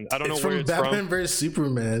Superman. I don't know where it's from. Batman vs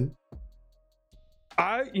Superman.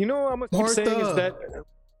 I'm gonna keep saying is that.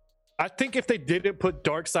 I think if they didn't put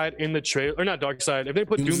Darkseid in the trailer, or not Darkseid, if they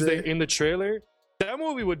put Doomsday in the trailer, that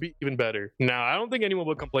movie would be even better. Now, I don't think anyone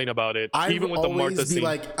would complain about it, even with the Martha scene.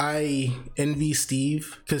 I envy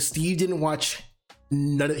Steve, because Steve didn't watch.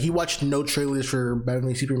 He watched no trailers for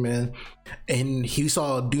Batman Superman, and he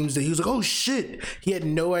saw Doomsday. He was like, "Oh shit!" He had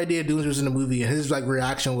no idea Doomsday was in the movie, and his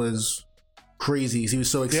reaction was crazy. He was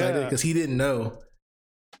so excited because he didn't know.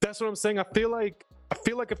 That's what I'm saying. I feel like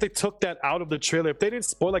if they took that out of the trailer, if they didn't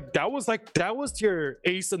spoil, that was your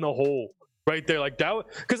ace in the hole right there. Like that,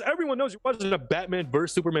 because everyone knows you're watching a Batman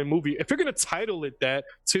vs Superman movie. If you're gonna title it that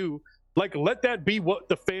too, like let that be what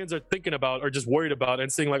the fans are thinking about or just worried about,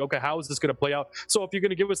 and saying like, okay, how is this gonna play out? So if you're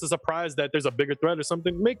gonna give us a surprise that there's a bigger threat or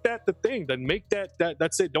something, make that the thing. Then make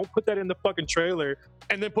that's it. Don't put that in the fucking trailer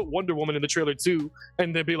and then put Wonder Woman in the trailer too,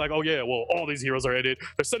 and then be like, oh yeah, well, all these heroes are in it.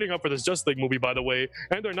 They're setting up for this Justice League movie, by the way,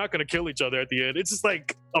 and they're not gonna kill each other at the end. It's just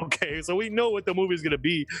like, okay, so we know what the movie's gonna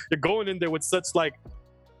be. You're going in there with such like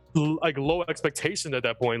low expectation at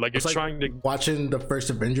that point. Like, you're trying to watching the first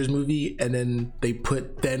Avengers movie and then they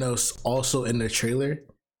put Thanos also in the trailer.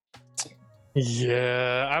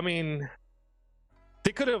 Yeah, I mean,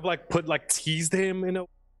 they could have teased him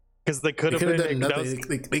because they could have done nothing.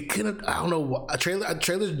 They could have. I don't know.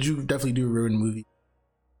 Trailers definitely do ruin the movie.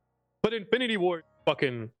 But Infinity War,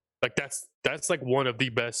 fucking like that's like one of the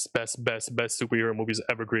best superhero movies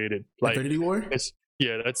ever created. Like Infinity War.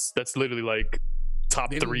 That's literally like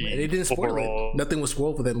top 3 they didn't spoil overall. Nothing was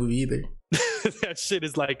spoiled for that movie either. That shit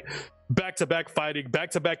is like back-to-back fighting,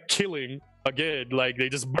 back-to-back killing again. Like, they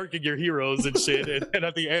just murking your heroes and shit. and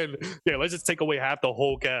at the end, let's just take away half the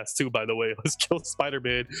whole cast too, by the way. Let's kill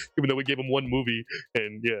Spider-Man, even though we gave him one movie.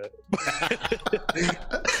 And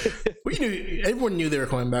everyone knew they were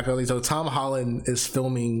coming back early. So Tom Holland is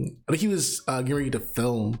filming. I think he was getting ready to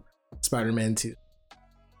film Spider-Man 2.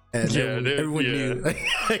 And everyone knew.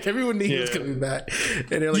 Everyone knew he was coming back.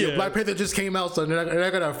 And they're like, Black Panther just came out, so they're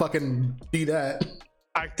not gonna fucking do that.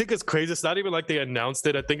 I think it's crazy. It's not even like they announced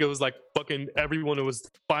it. I think it was like fucking everyone who was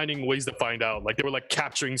finding ways to find out. Like, they were like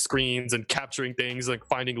capturing screens and capturing things, like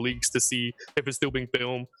finding leaks to see if it's still being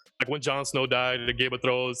filmed. Like when Jon Snow died in Game of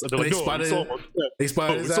Thrones, they're like, they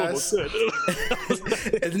spotted his ass. And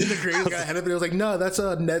then the creator got ahead of it. It was like, no, that's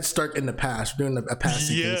Ned Stark in the past. We're doing a past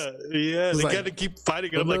sequence. They got to keip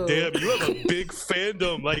fighting. I'm like, damn, you have a big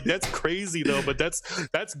fandom. Like, that's crazy though. But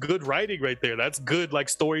that's good writing right there. That's good like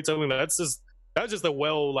storytelling. That's just a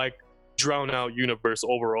well like drown out universe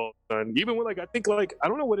overall. And even with like, I think like, I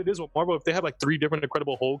don't know what it is with Marvel, if they have like 3 different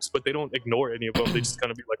Incredible Hulks, but they don't ignore any of them. They just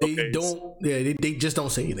kind of be like, They okay, don't. Yeah, they just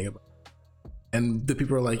don't say anything about it. And the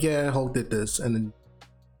people are like, yeah, Hulk did this, and then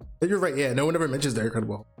you're right. Yeah, no one ever mentions the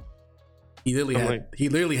Incredible Hulk. He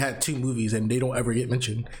literally had 2 movies, and they don't ever get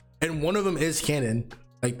mentioned. And one of them is canon.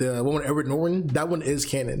 Like the one with Edward Norton, that one is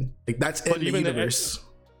canon. Like that's in the universe.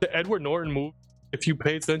 The Edward Norton movie, if you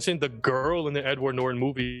pay attention, the girl in the Edward Norton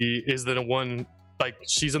movie is the one, like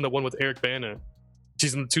she's in the one with Eric Bana.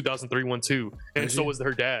 She's in the 2003 one too, and so was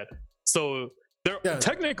her dad. So they're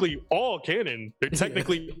technically all canon. They're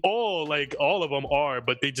technically all like all of them are,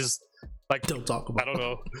 but they just like don't talk about. I don't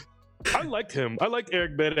know. I liked him. I liked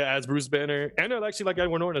Eric Bana as Bruce Banner, and I actually like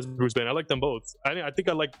Edward Norton as Bruce Banner. I like them both. I think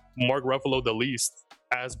I like Mark Ruffalo the least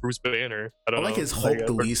as Bruce Banner. I like his Hulk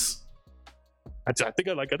the least. I think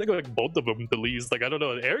I like both of them the least. Like I don't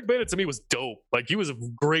know. Eric Bana to me was dope. Like he was a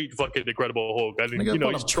great fucking Incredible Hulk. I think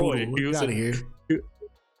he's Troy. He was here.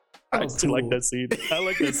 I still like that scene. I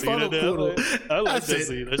like that scene. I like that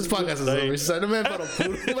scene. This podcast is over. Son, the man found a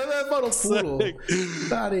poodle. The man found a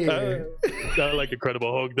poodle. Out of here. I like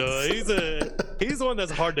Incredible Hulk though. He's the one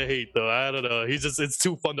that's hard to hate though. I don't know. It's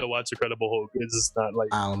too fun to watch Incredible Hulk. It's just not like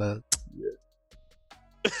I don't know.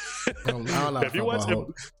 I don't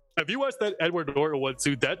know. If you watch that Edward Norton one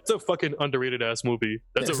too, that's a fucking underrated ass movie.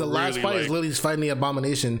 That's the last fight is Lily's fighting the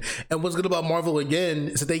Abomination. And what's good about Marvel again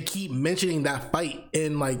is that they keep mentioning that fight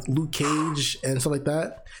in like Luke Cage and stuff like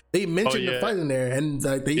that. They mention the fight in there, and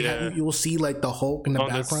like you will see like the Hulk in the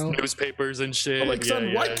background, newspapers and shit. I'm like,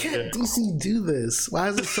 son, why can't DC do this? Why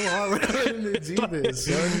is it so hard for them to do this?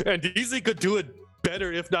 Son? And DC could do it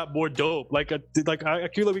better, if not more dope. Like I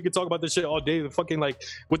feel like we could talk about this shit all day. The fucking like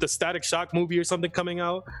with the Static Shock movie or something coming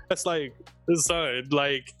out. That's like, son,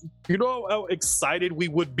 like you know how excited we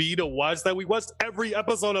would be to watch that. We watched every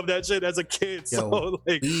episode of that shit as a kid. Yo, so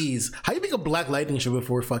like, please, how you make a Black Lightning show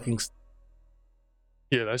before fucking?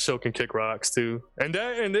 Yeah, that show can kick rocks too. And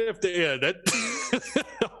if they,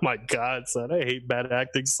 oh my god, son, I hate bad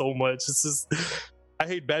acting so much. It's just. I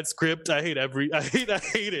hate bad script. I hate it. I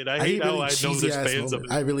hate it. I hate how I know there's fans of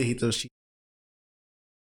it. I really hate those.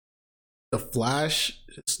 The Flash,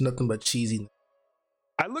 it's nothing but cheesy.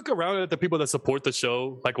 I look around at the people that support the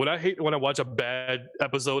show. Like when I watch a bad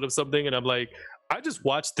episode of something, and I'm like, I just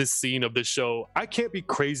watched this scene of this show. I can't be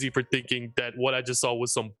crazy for thinking that what I just saw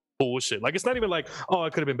was some bullshit. Like it's not even like, oh,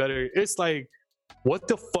 it could have been better. It's like, what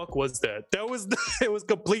the fuck was that? It was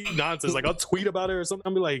complete nonsense. Like I'll tweet about it or something.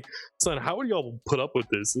 I'll be like, son, how would y'all put up with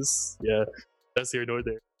this? That's here nor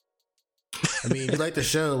there. I mean, you like the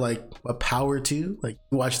show, like a Power 2? Like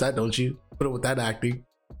you watch that, don't you? Put it with that acting.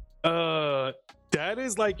 That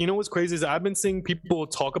is like, you know what's crazy is I've been seeing people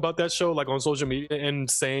talk about that show like on social media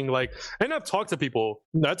and saying like, and I've talked to people.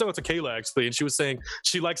 I talked to Kayla actually, and she was saying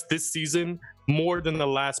she likes this season more than the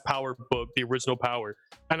last Power book, the original Power.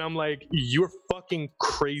 And I'm like, you're fucking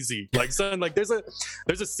crazy. Like, son, like there's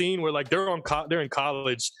a scene where like they're in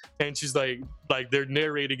college, and she's like they're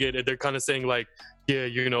narrating it, and they're kind of saying like, yeah,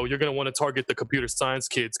 you know, you're gonna want to target the computer science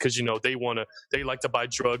kids because you know they like to buy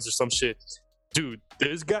drugs or some shit. Dude,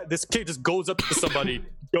 this kid just goes up to somebody,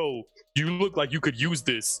 yo, you look like you could use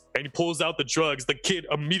this, and he pulls out the drugs. The kid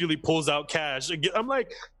immediately pulls out cash. I'm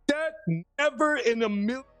like, that never in a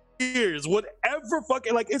million years would ever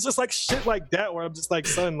fucking, like, it's just like shit like that where I'm just like,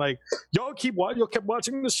 son, like, y'all kept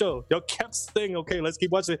watching the show. Y'all kept saying, okay, let's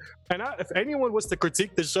keep watching it. And if anyone was to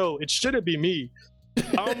critique the show, it shouldn't be me.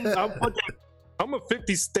 I'm a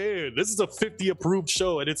 50 stan. This is a 50 approved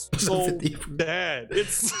show, and it's so bad.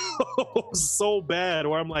 It's so bad.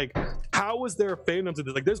 Where I'm like, how is there a fandom to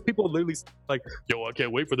this? Like, there's people literally like, yo, I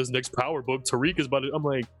can't wait for this next Power book. Tariq is about it. I'm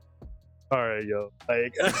like, all right, yo.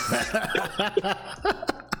 Like,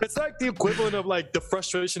 it's like the equivalent of like the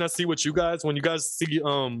frustration I see with you guys when you guys see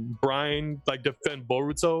Brian like defend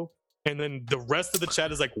Boruto. And then the rest of the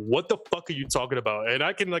chat is like, what the fuck are you talking about? And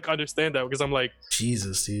I can like understand that because I'm like,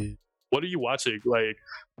 Jesus, dude. What are you watching? Like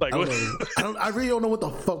I really don't know what the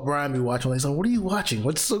fuck Brian be watching. Like, so what are you watching?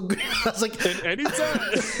 What's so good? I was like, anytime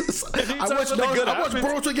I watch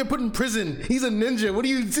Boruto get put in prison. He's a ninja. What do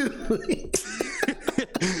you do?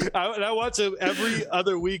 I watch him every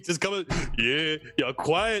other week. Just coming, yeah, y'all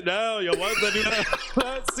quiet now. Y'all watch that.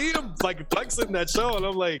 I see him like flexing that show, and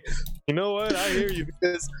I'm like, you know what? I hear you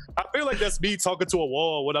because I feel like that's me talking to a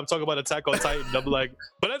wall when I'm talking about Attack on Titan. I'm like,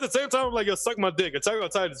 but at the same time, I'm like, yo, suck my dick. Attack on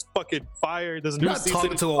Titan is fucking fire. There's new season.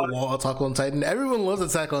 Talking to a wall. Attack on Titan. Everyone loves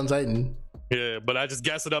Attack on Titan. Yeah, but I just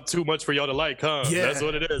gas it up too much for y'all to like, huh? Yeah, that's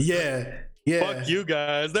what it is. Yeah. Yeah. Fuck you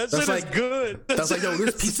guys. That That's shit like- is good. That's like, yo,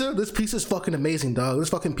 this pizza is fucking amazing, dog. This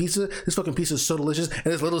fucking pizza is so delicious. And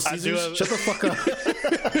it's Little Caesars. Shut the fuck up.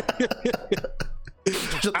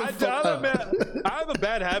 Shut the fuck up. I have a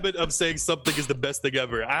bad habit of saying something is the best thing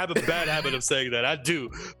ever. I have a bad habit of saying that. I do.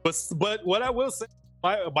 But what I will say,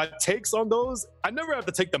 my takes on those, I never have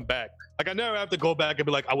to take them back. Like, I never have to go back and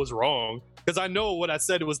be like, I was wrong. Because I know what I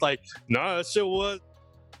said. It was like, nah, that shit was.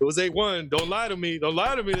 It was 8-1. Don't lie to me. Don't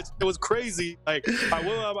lie to me. It was crazy. Like, I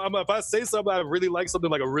will. If I say something, I really like something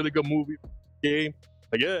like a really good movie, game.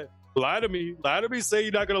 Like, yeah, lie to me. Lie to me. Say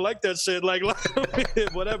you're not gonna like that shit. Like, lie to me.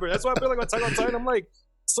 Whatever. That's why I feel like on Attack on Titan, I'm like,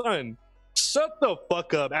 son, shut the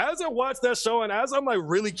fuck up. As I watch that show and as I'm like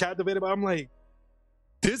really captivated by it, I'm like,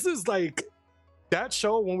 this is like that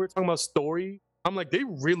show when we're talking about story. I'm like, they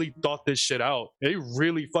really thought this shit out. They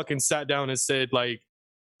really fucking sat down and said, like,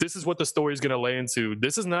 this is what the story is going to lay into.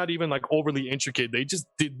 This is not even like overly intricate. They just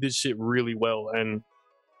did this shit really well. And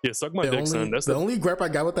yeah, suck my dick, son. That's the only gripe I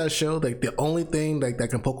got with that show. Like, the only thing like that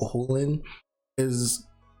can poke a hole in is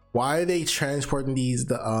why are they transporting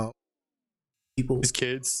these people, these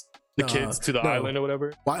kids, kids to the island or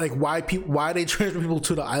whatever. Why they transfer people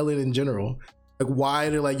to the island in general? Like, why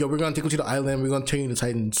they're like, yo, we're gonna take you to the island. We're gonna turn you to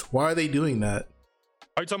Titans. Why are they doing that?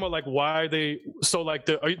 Are you talking about like why they? So like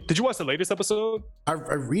did you watch the latest episode? I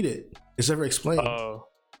read it. It's never explained.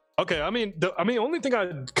 Okay. I mean, only thing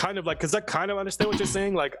I kind of like, because I kind of understand what you're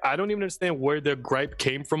saying. Like, I don't even understand where their gripe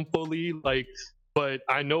came from fully. Like, but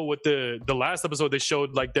I know what the last episode they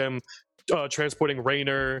showed, like them transporting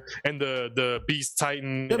Rainer and the Beast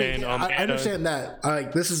Titan. I mean, and I understand that.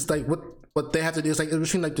 Like, this is like what they have to do is like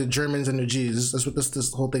between like the Germans and the G's. That's what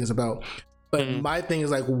this whole thing is about. But my thing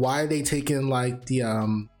is like, why are they taking like the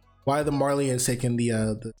why are the Marleyans taking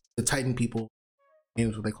the Titan people?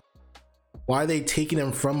 Names what they call. Why are they taking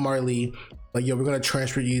them from Marley? Like, yo, we're gonna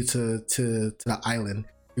transfer you to the island.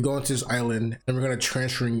 You're going to this island, and we're gonna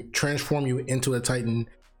transform you into a Titan,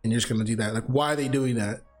 and you're just gonna do that. Like, why are they doing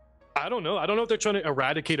that? I don't know. I don't know if they're trying to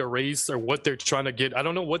eradicate a race or what they're trying to get. I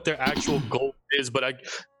don't know what their actual goal is, but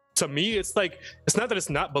to me, it's like, it's not that it's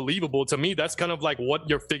not believable. To me, that's kind of like what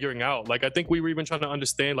you're figuring out. Like, I think we were even trying to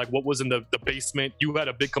understand like what was in the basement. You had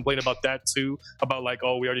a big complaint about that too, about like,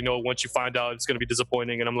 oh, we already know once you find out it's going to be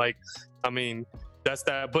disappointing. And I'm like, I mean, that's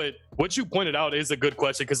that. But what you pointed out is a good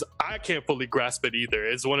question, because I can't fully grasp it either.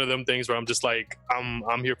 It's one of them things where I'm just like,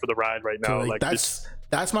 I'm here for the ride right now. So, like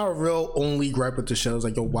that's my real only gripe with the show. Is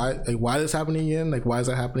like, yo, why is this happening again? Like, why is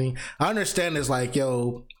that happening? I understand it's like,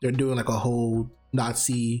 yo, they're doing like a whole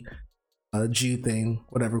Nazi Jew thing,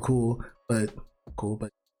 whatever, cool, but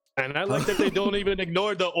and I like that they don't even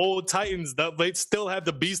ignore the old Titans. They still have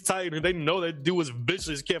the Beast Titan, and they know that dude was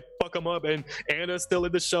vicious. You can't fuck him up. And Anna's still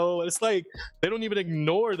in the show. It's like they don't even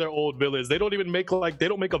ignore their old villains. They don't even make they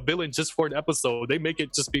don't make a villain just for an episode. They make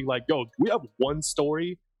it just be like, yo, we have one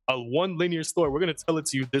story, one linear story. We're gonna tell it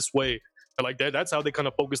to you this way. And like that. That's how they kind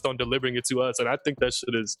of focused on delivering it to us. And I think that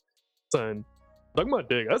shit is, son. Suck my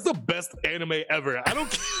dick. That's the best anime ever. I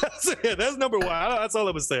don't care. That's number one. That's all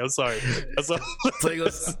I'm gonna say. I'm sorry. That's all I'm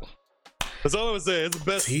gonna say. It's the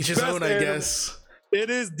best. Teach his own, I guess. It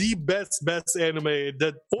is the best anime.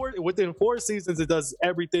 Within 4 seasons, it does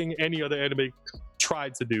everything any other anime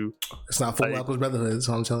tried to do. It's not Full Alchemist Brotherhood. That's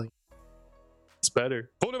what I'm telling you. It's better.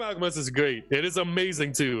 Fullmetal Alchemist is great. It is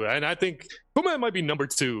amazing too, and I think Fullmetal might be number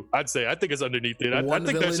 2. I'd say. I think it's underneath it. I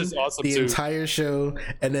think that's just awesome the too. Entire show,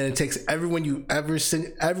 and then it takes everyone you've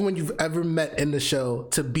ever met in the show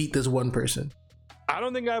to beat this one person. I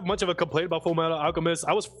don't think I have much of a complaint about Fullmetal Alchemist.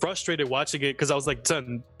 I was frustrated watching it because I was like,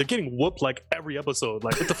 son, they're getting whooped like every episode.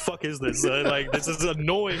 Like, what the fuck is this? Like, this is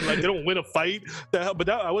annoying. Like, they don't win a fight. But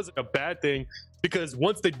that wasn't a bad thing, because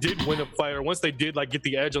once they did win a fight, or once they did like get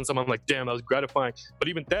the edge on someone, I'm like, damn, that was gratifying. But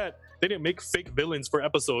even that, they didn't make fake villains for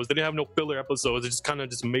episodes. They didn't have no filler episodes. They just kind of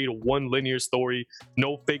just made one linear story,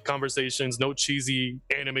 no fake conversations, no cheesy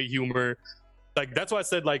anime humor. Like, that's why I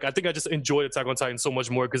said, like, I think I just enjoyed Attack on Titan so much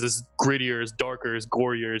more, because it's grittier, it's darker, it's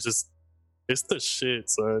gorier. It's the shit,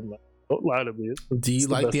 son. Like, don't lie to me. Do you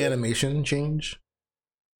like the animation change?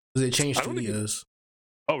 Does it change studios?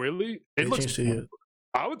 Oh, really? It looks.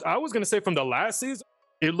 I was gonna say from the last season,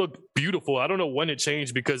 it looked beautiful. I don't know when it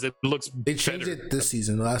changed, because it looks. They changed it this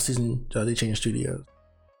season. The last season, they changed studios.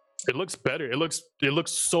 It looks better. It looks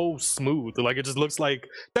so smooth. Like, it just looks like,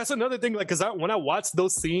 that's another thing. Like, because when I watch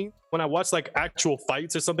those scenes, when I watch like actual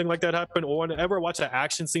fights or something like that happen, or whenever I watch an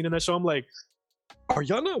action scene in that show, I'm like, are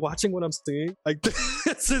y'all not watching what I'm seeing? Like,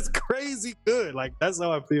 this is crazy good. Like, that's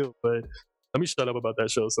how I feel. But let me shut up about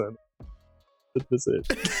that show, son. That's it.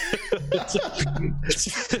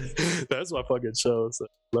 That's my fucking show. So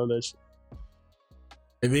love that shit.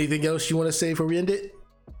 Anything else you want to say before we end it?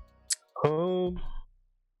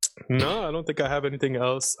 No, I don't think I have anything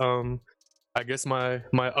else. I guess my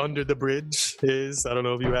under the bridge is, I don't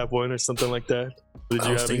know if you have one or something like that. Did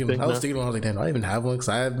you have anything? I was thinking, I was like, damn, I don't even have one because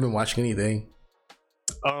I haven't been watching anything.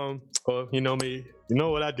 Well, you know me, you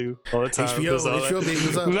know what I do all the time. HBO baby,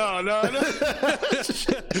 what's up? No.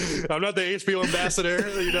 I'm not the HBO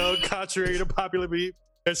ambassador, you know, contrary to popular belief.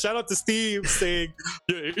 And shout out to Steve saying,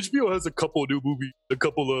 yeah, HBO has a couple new movies, a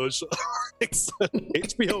couple of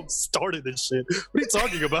HBO started this shit. What are you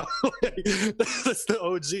talking about? That's the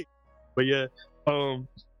OG. But yeah,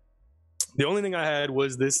 the only thing I had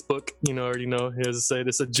was this book, you know, already know, as I said,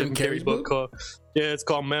 it's a Jim Carrey book called, it's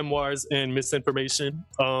called Memoirs and Misinformation.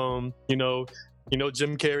 You know,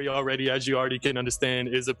 Jim Carrey already, as you already can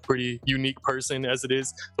understand, is a pretty unique person as it is.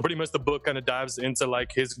 So pretty much the book kind of dives into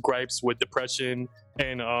like his gripes with depression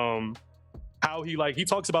and how he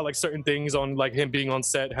talks about like certain things on like him being on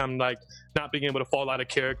set, him like not being able to fall out of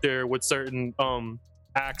character with certain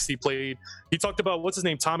acts he played. He talked about, what's his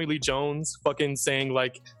name, Tommy Lee Jones, fucking saying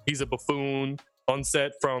like he's a buffoon on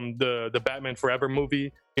set from the Batman Forever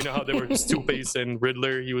movie. You know how there were Two-Face and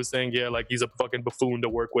Riddler? He was saying, yeah, like he's a fucking buffoon to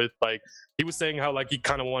work with. Like he was saying how like he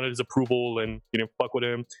kind of wanted his approval and you know fuck with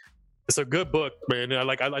him. It's a good book, man.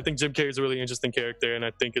 I think Jim Carrey is a really interesting character, and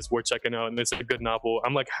I think it's worth checking out. And it's a good novel.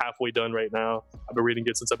 I'm like halfway done right now. I've been reading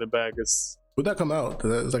it since I've been back. Would that come out?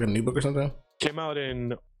 Is like a new book or something? Came out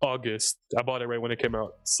in August. I bought it right when it came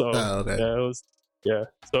out. So okay. Yeah, it was. Yeah,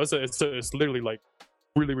 so it's literally like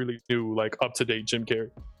really new, like up to date Jim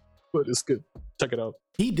Carrey. But it's good. Check it out.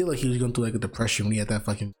 He did like he was going through like a depression when he had that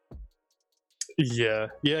fucking. Yeah.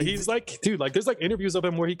 He's like, dude, like there's like interviews of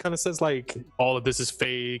him where he kind of says like all of this is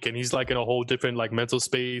fake, and he's like in a whole different like mental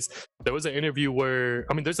space. There was an interview where,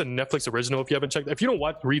 I mean, there's a Netflix original if you haven't checked. If you don't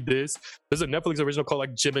read this, there's a Netflix original called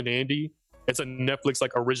like Jim and Andy. It's a Netflix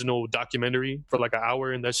like original documentary for like an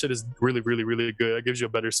hour, and that shit is really good. It gives you a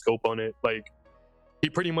better scope on it. Like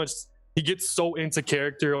he gets so into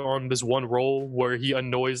character on this one role where he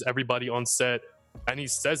annoys everybody on set, and he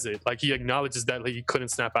says it, like he acknowledges that like, he couldn't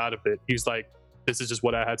snap out of it. He's like, this is just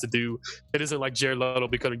what I had to do. It isn't like Jared Leto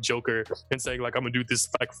becoming Joker and saying like I'm gonna do this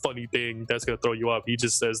like funny thing that's gonna throw you off. He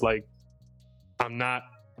just says like, I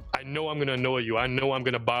know I'm gonna annoy you, I know I'm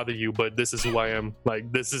gonna bother you, but this is who I am.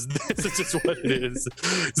 Like this is just what it is.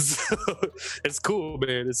 So it's cool,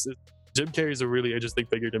 man. Jim Carrey's a really interesting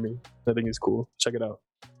figure to me. I think he's cool. Check it out.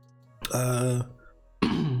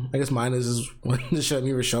 I guess mine is one to show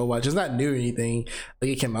me show watch. It's not new or anything.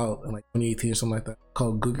 Like it came out in like 2018 or something like that.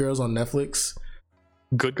 Called Good Girls on Netflix.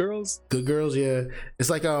 Good Girls? Good Girls, yeah. It's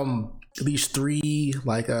like these three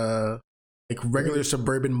like regular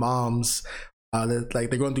suburban moms that like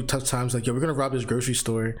they're going through tough times. Like, yo, we're gonna rob this grocery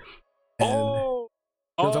store. And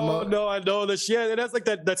no, I know this. Yeah, that's like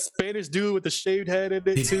that Spanish dude with the shaved head in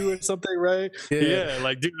it too, or something, right? Yeah,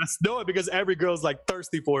 like dude, I know it because every girl's like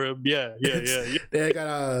thirsty for him. Yeah. They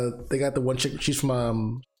got the one chick. She's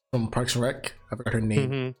from Parks and Rec. I forgot her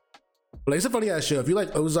name. Mm-hmm. But like, it's a funny ass show. If you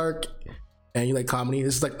like Ozark and you like comedy,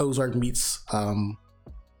 this is like Ozark meets I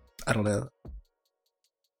don't know.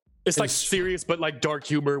 It's like serious, but like dark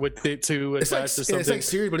humor with it too. It's like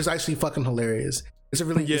serious, but it's actually fucking hilarious. It's a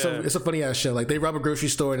really, it's a funny ass show. Like they rob a grocery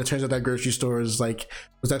store, and it turns out that grocery store is like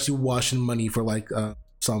was actually washing money for like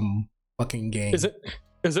some fucking gang. Is it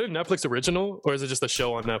a Netflix original, or is it just a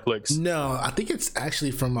show on Netflix? No, I think it's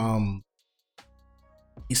actually from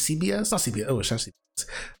CBS, not CBS. Oh, it's not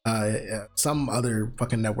CBS. Some other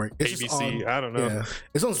fucking network. It's ABC. I don't know. Yeah,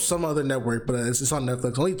 it's on some other network, but it's on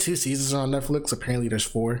Netflix. Only 2 seasons are on Netflix. Apparently, there's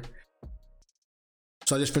 4.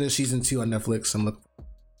 So I just finished season 2 on Netflix. I'm looking for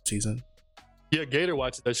season. Yeah, Gator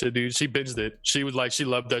watched that shit, dude. She binged it. She was like, she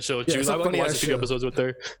loved that show. She was like, I want to watch a few episodes with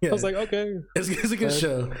her. Yeah. I was like, okay. It's a good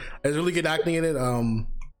show. There's really good acting in it.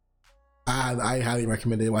 I highly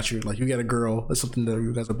recommend it. Watch it. Like, you get a girl. That's something that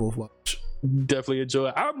you guys will both watch. Definitely enjoy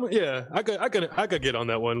it. I could get on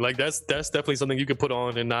that one. Like that's definitely something you could put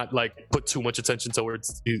on and not like put too much attention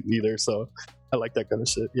towards either. So I like that kind of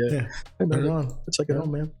shit. Yeah. Put it on. Check it out,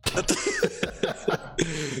 man.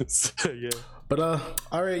 So, yeah. But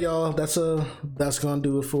all right, y'all. That's gonna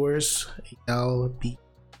do it for us. Y'all be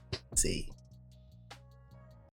safe.